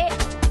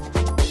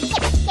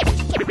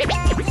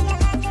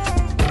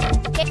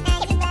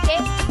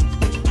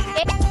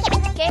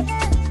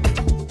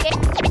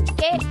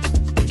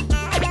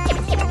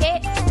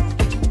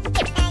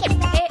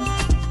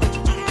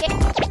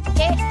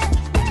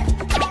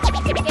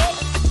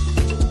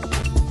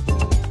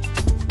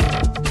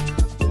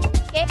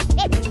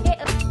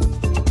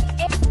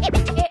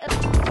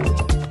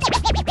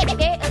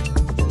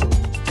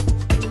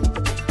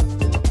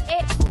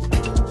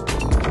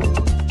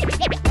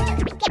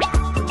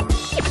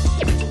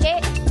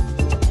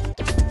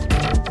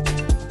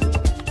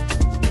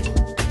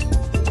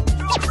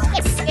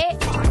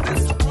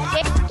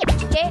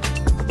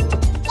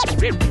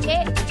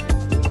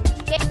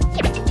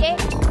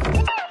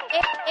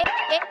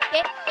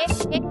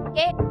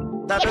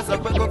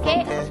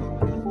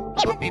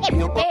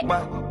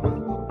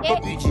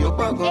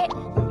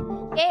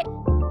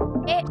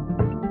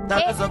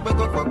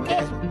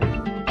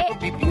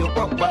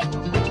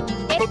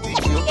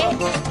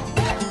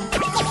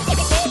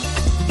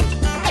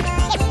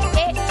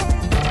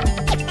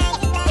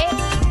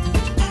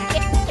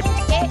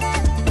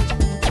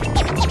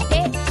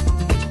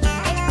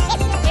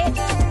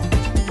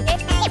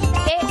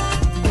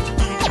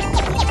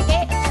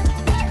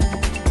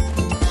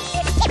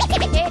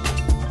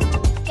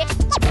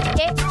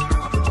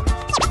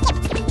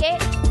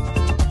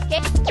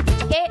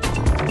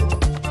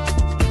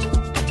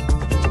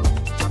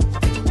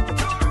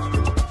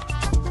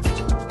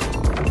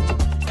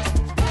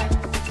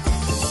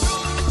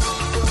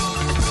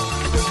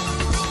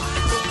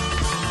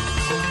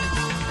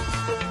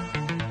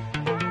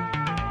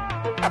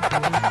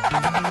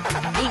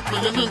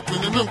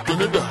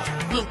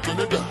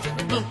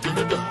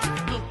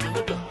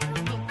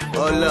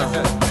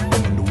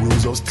 The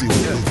wheels are still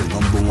the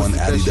number one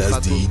Adidas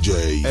DJ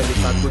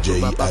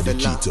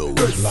Adikito,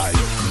 live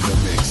in the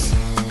mix.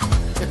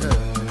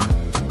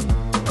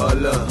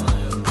 Allah,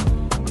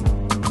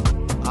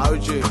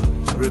 RJ,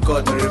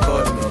 record me.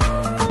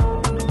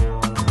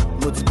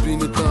 Multiply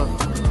kan,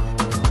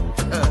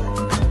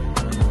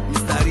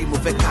 Mr. Rimo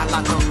fẹ́ kálá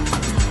náà.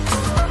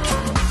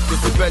 kò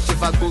sí bẹ́ẹ̀ ṣe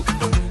fagbó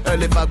ẹ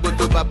lè fagbó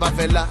tó bàbá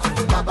fẹ́ la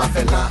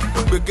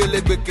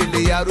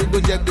gbẹkẹlẹ arúgbó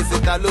jẹ gbèsè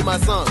ta ló máa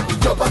san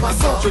ìjọba máa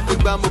san ṣó ti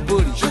gbá mo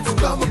borí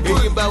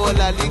èyí ń bá wọ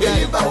la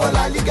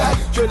liga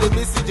ṣó lè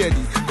mí sí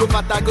jẹ̀dí kó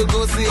fata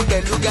gógó sí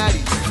pẹ̀lú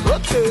gàrí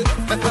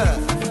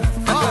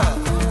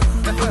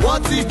wọ́n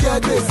ti jẹ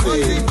gbèsè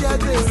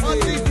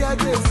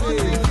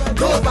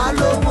tó bá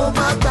lówó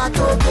má gbà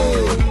tó dé.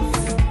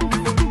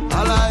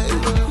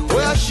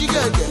 Oya ṣí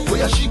gẹ̀gẹ̀.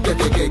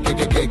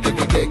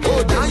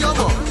 Ó dáyọ̀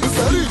mọ̀,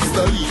 ìsọ̀rí.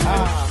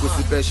 Kò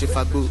sí bẹ́ẹ̀ ṣe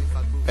fagbó,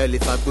 ẹ lè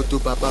fagbó tó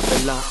bàbá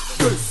fẹ́ la.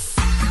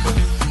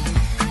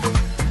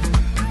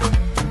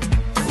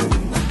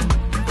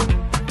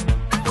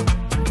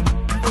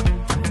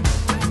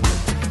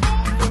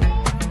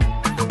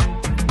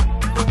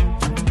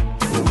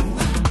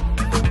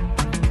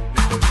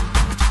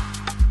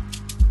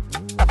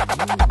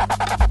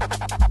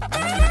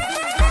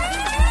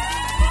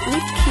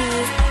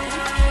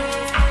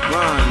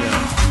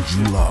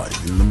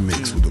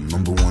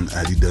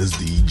 Adidas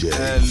DJ.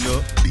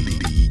 Hello.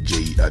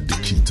 DJ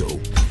Adikito.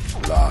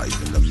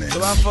 Live in the mix.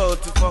 Do I fuck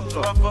with the fuck?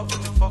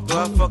 Do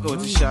I fuck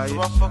with the shy?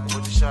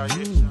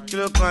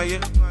 Kilo kan ye.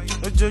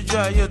 Ojoju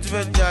aye o ti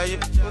fẹ́ jayé.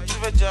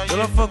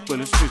 Do I fuck with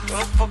the street?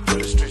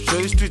 Show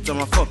the street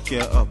I'ma fuck you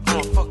up.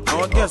 I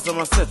want girls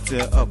I'ma set you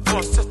up. I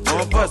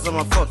want boys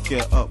I'ma fuck you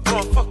up. Do I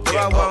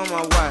want on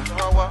my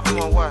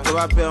wife? Do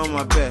I bet on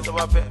my bed? Do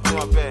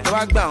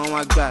I gbà on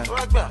my guy?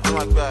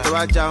 Do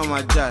I ja on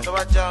my jive?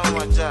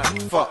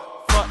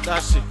 Fuck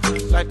that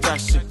shit, like that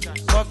shit.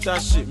 Fuck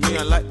that shit, me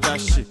I like that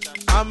shit.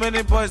 How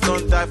many boys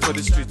don't die for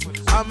the street?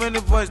 How many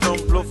boys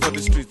don't blow for the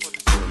street?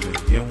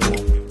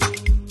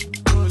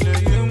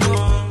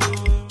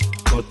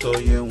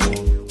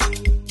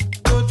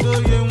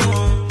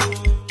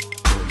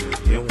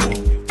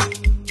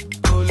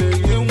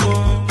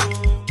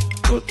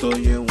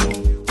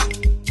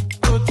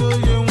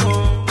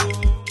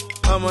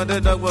 Ọmọdé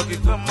dọ́gbọ́n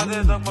kíkọ́,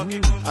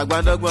 àgbà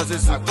dọ́gbọ́n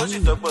sísè.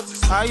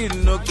 Ayé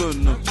no go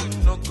no.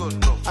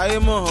 Ayé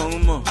mọ̀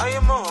ọ̀hún mọ̀.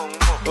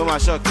 Ó máa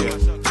ṣọ́ọ̀kì ẹ̀.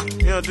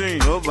 Ní ọdún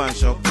yìí ó bá ń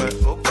ṣọpẹ́.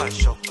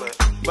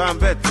 Bá ń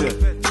bẹ̀ tẹ̀.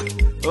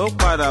 Ó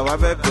padà wá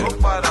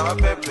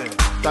bẹ̀bẹ̀.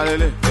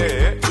 Talele,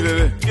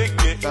 kílele,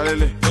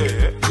 talele,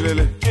 kílele,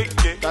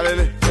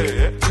 talele,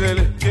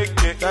 kílele,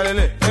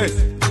 talele,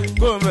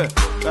 gómẹ̀,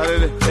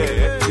 talele,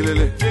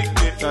 kílele,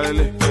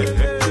 talele,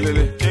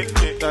 kílele,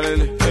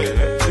 talele,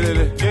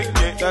 kílele,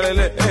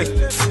 talele,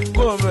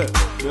 gómẹ̀,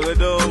 gbèrè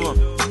dọ́wọ́mọ̀,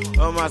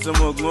 ọmọ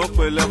àtọmọ̀gùn ó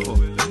pè lẹ́fọ̀.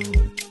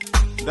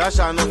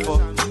 Dáṣà ló fọ́,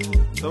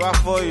 tó bá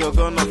fọ́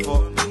ìyọ̀gán náà fọ́.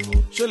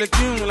 Ṣó lè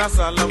kírun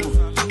lásàlámù,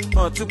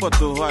 tí pọ̀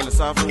tó wà lè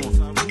sá fún wọn.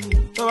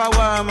 Tó bá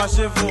wá a máa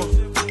ṣe fún wọn.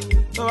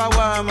 Tó bá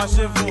wá a máa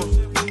ṣe fún wọn.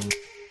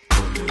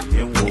 Kò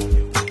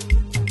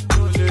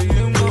lè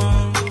yé wọn.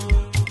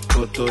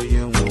 Kò tó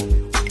yé wọn.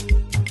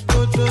 Kò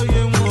tó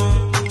yé wọn.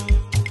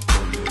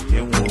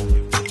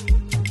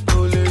 Kò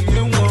lè yé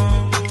wọn.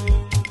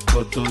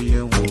 Kò tó yé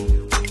wọn.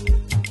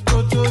 Kò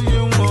tó yé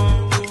wọn.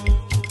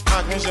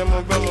 Akínṣe mo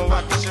gbọ́ mo wá.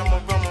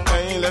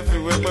 Ẹ̀yin lẹ fi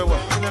wé pẹ́ wà.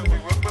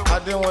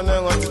 Adé wọn náà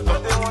rántí tán.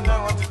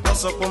 Wọ́n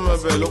sọ pé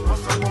mẹ́bẹ̀ ló kù.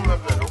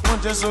 Wọ́n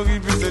jẹ́ sórí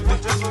bí tètè.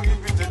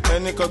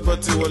 Ẹni kọ́gbọ́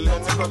ti wọlé.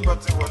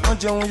 Wọ́n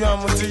jẹun yá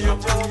mu ti yó.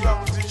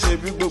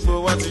 Ṣèbí gbogbo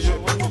wa ti yó.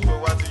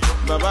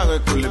 Bàbá rẹ̀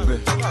kò lè bẹ̀.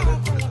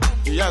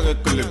 Ìyá rẹ̀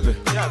kò lè bẹ̀.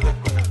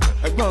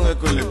 Ẹ̀gbọ́n rẹ̀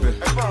kò lè bẹ̀.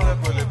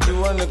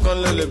 Ìwọ nìkan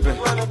ló lè bẹ̀.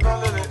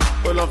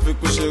 Ó lọ fi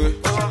kú ṣeré.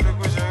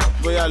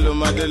 Bóyá ló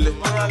máa délé.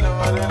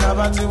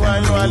 Bàbá ti wá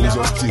yín wálé.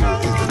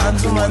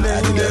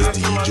 Adidas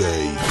DJ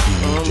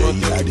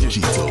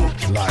Adikito.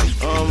 Live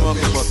in the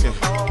mix.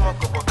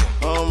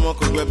 Ọmọ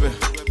kò gbẹ̀bẹ̀.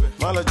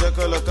 Má lọ jẹ́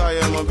kọ́ lọ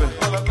káyẹ̀ mọ́ bẹ̀.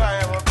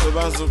 Tó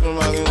bá ń sunkún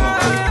máa rí wọn.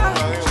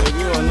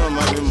 Ṣèbí wọn náà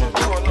máa rí mọ́.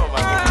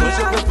 Mo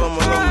ṣe pé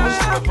fọmọ lọ́mọ.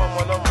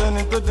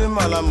 Tẹ́ni tó dé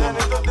màlá mọ́.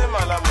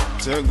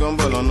 Ṣé gan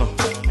bọ̀ lọ́nà?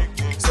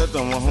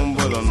 Sẹ́tọ̀ wọn ń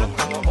bọ̀ lọ́nà.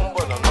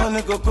 Wọ́n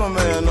ní kókó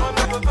mẹ́yẹn náà.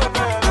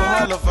 Mo má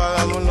lọ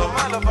fara mú náà.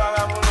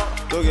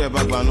 Lórí ẹ̀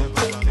bá gbanú.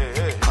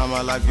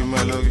 Àmàlàgì mọ́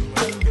ẹ lórí.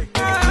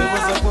 Ṣé bó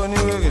sọ pé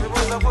oníwèrè?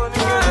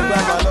 Ẹgbẹ́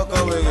àmàlọ́kọ̀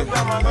wèrè.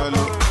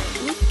 Hello.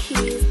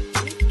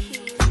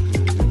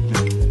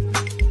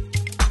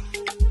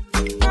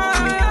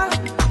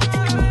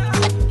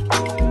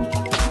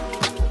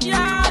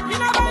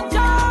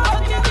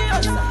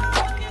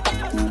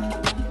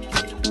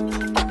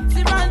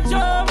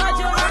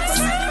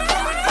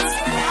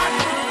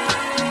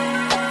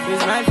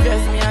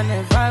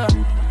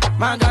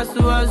 My gas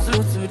to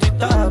hustle to the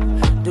top.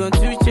 Don't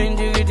you change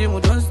the rhythm,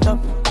 don't stop.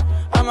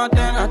 I'm a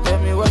tenor, tell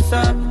me what's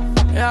up.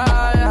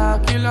 Yeah,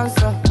 kill us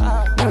up.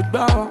 No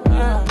bow,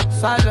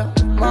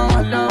 silent,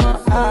 mama lover.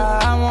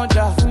 I want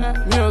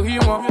that. Me or you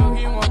want.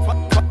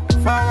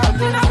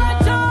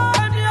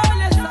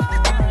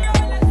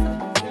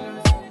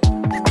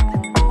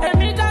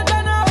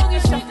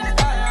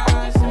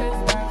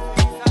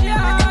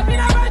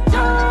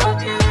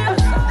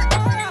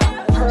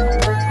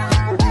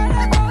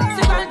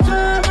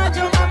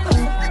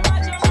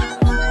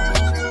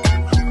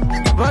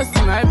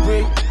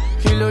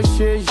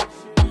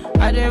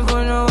 I don't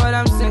even know what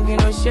I'm thinking,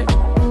 oh shit,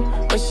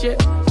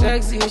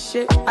 Sexy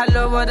shit, I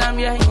love what I'm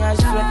hearing, I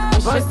swear.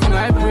 Busting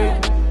my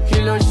brain,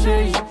 kilo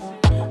shit.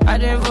 I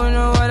don't even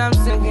know what I'm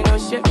singing, oh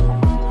shit.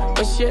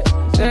 Oh shit,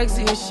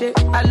 sexy shit,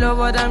 I love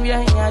what I'm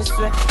hearing, I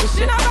swear. Oh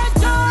shit.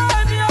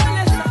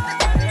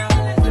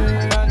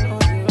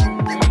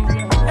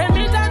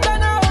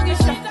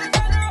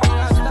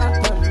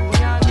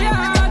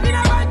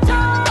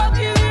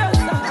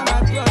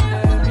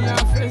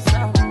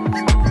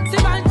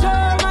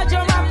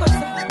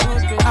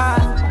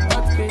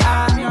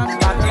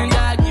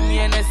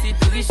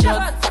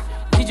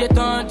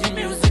 Turn the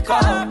music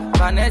up.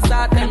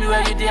 Vanessa, tell me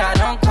where you did, I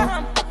don't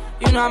come.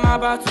 You know I'm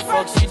about to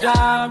fuck shit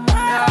up.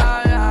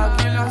 Yeah,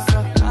 kill us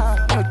up.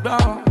 You're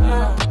down,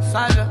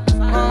 silent,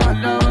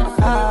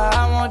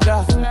 I want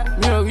that.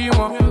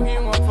 Me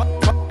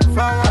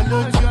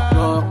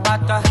oh,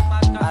 pata,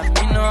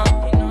 Abino,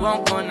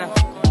 one corner.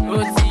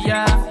 Otia,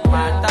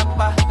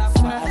 Patapa,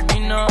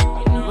 Abino,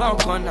 one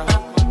corner.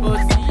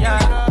 Otia,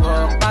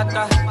 oh,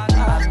 pata,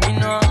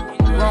 Abino,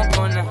 one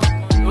corner.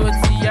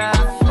 Otia,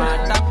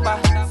 Patapa.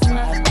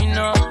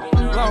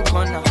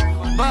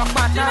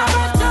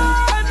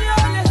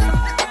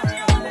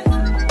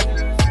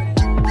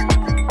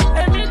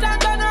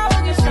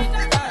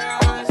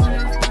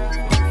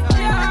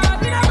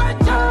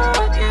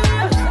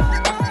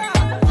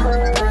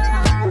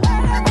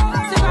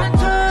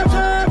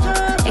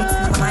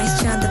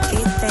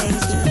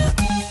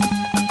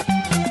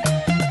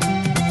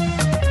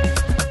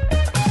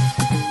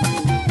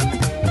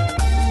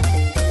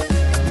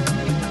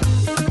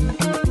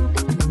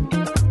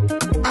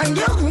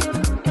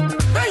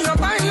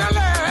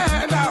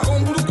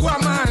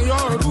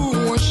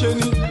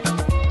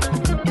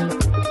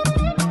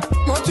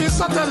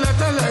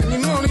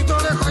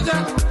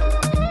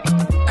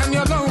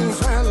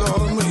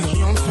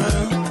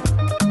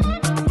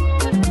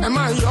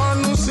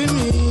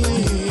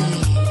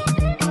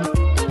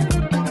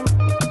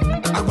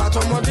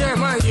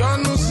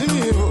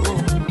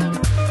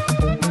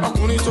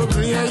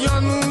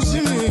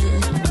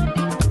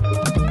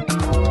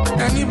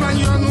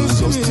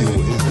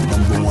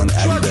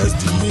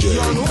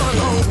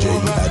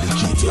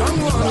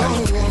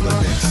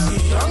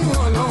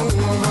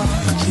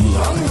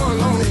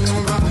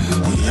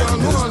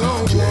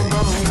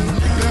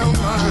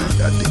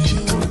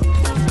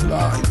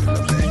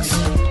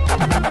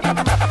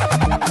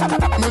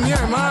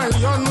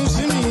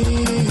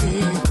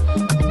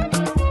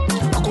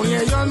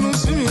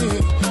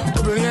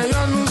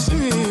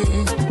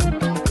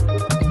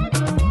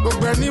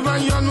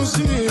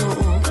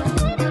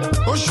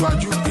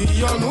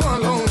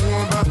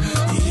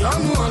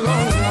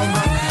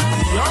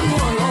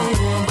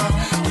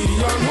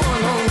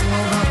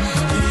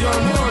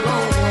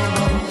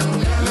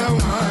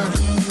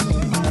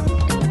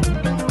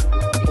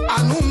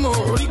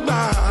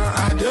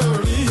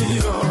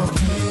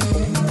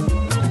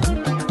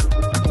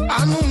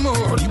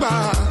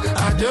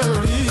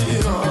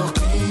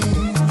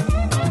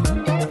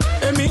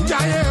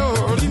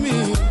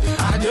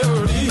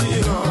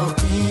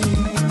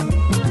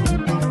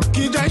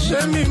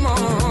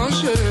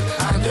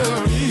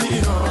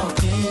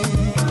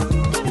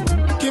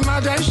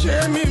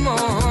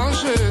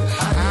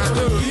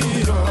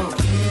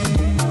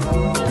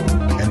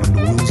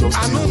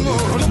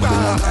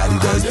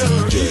 Adidas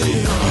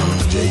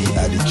DJ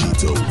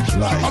Adikito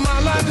live. I'm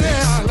alade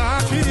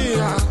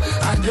alafia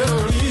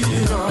adori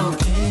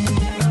roki.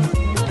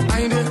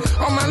 Ainde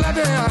I'm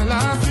alade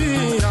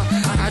alafia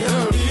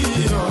adori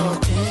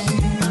roki.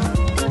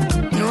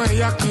 No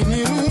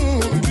yakini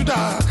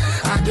Juda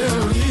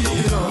adori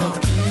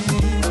roki.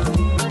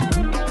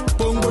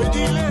 Bongo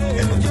dile.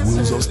 And the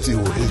wheels of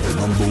steel is the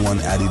 #1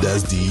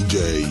 Adidas DJ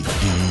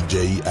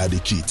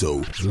Adikito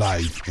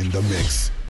live in the mix.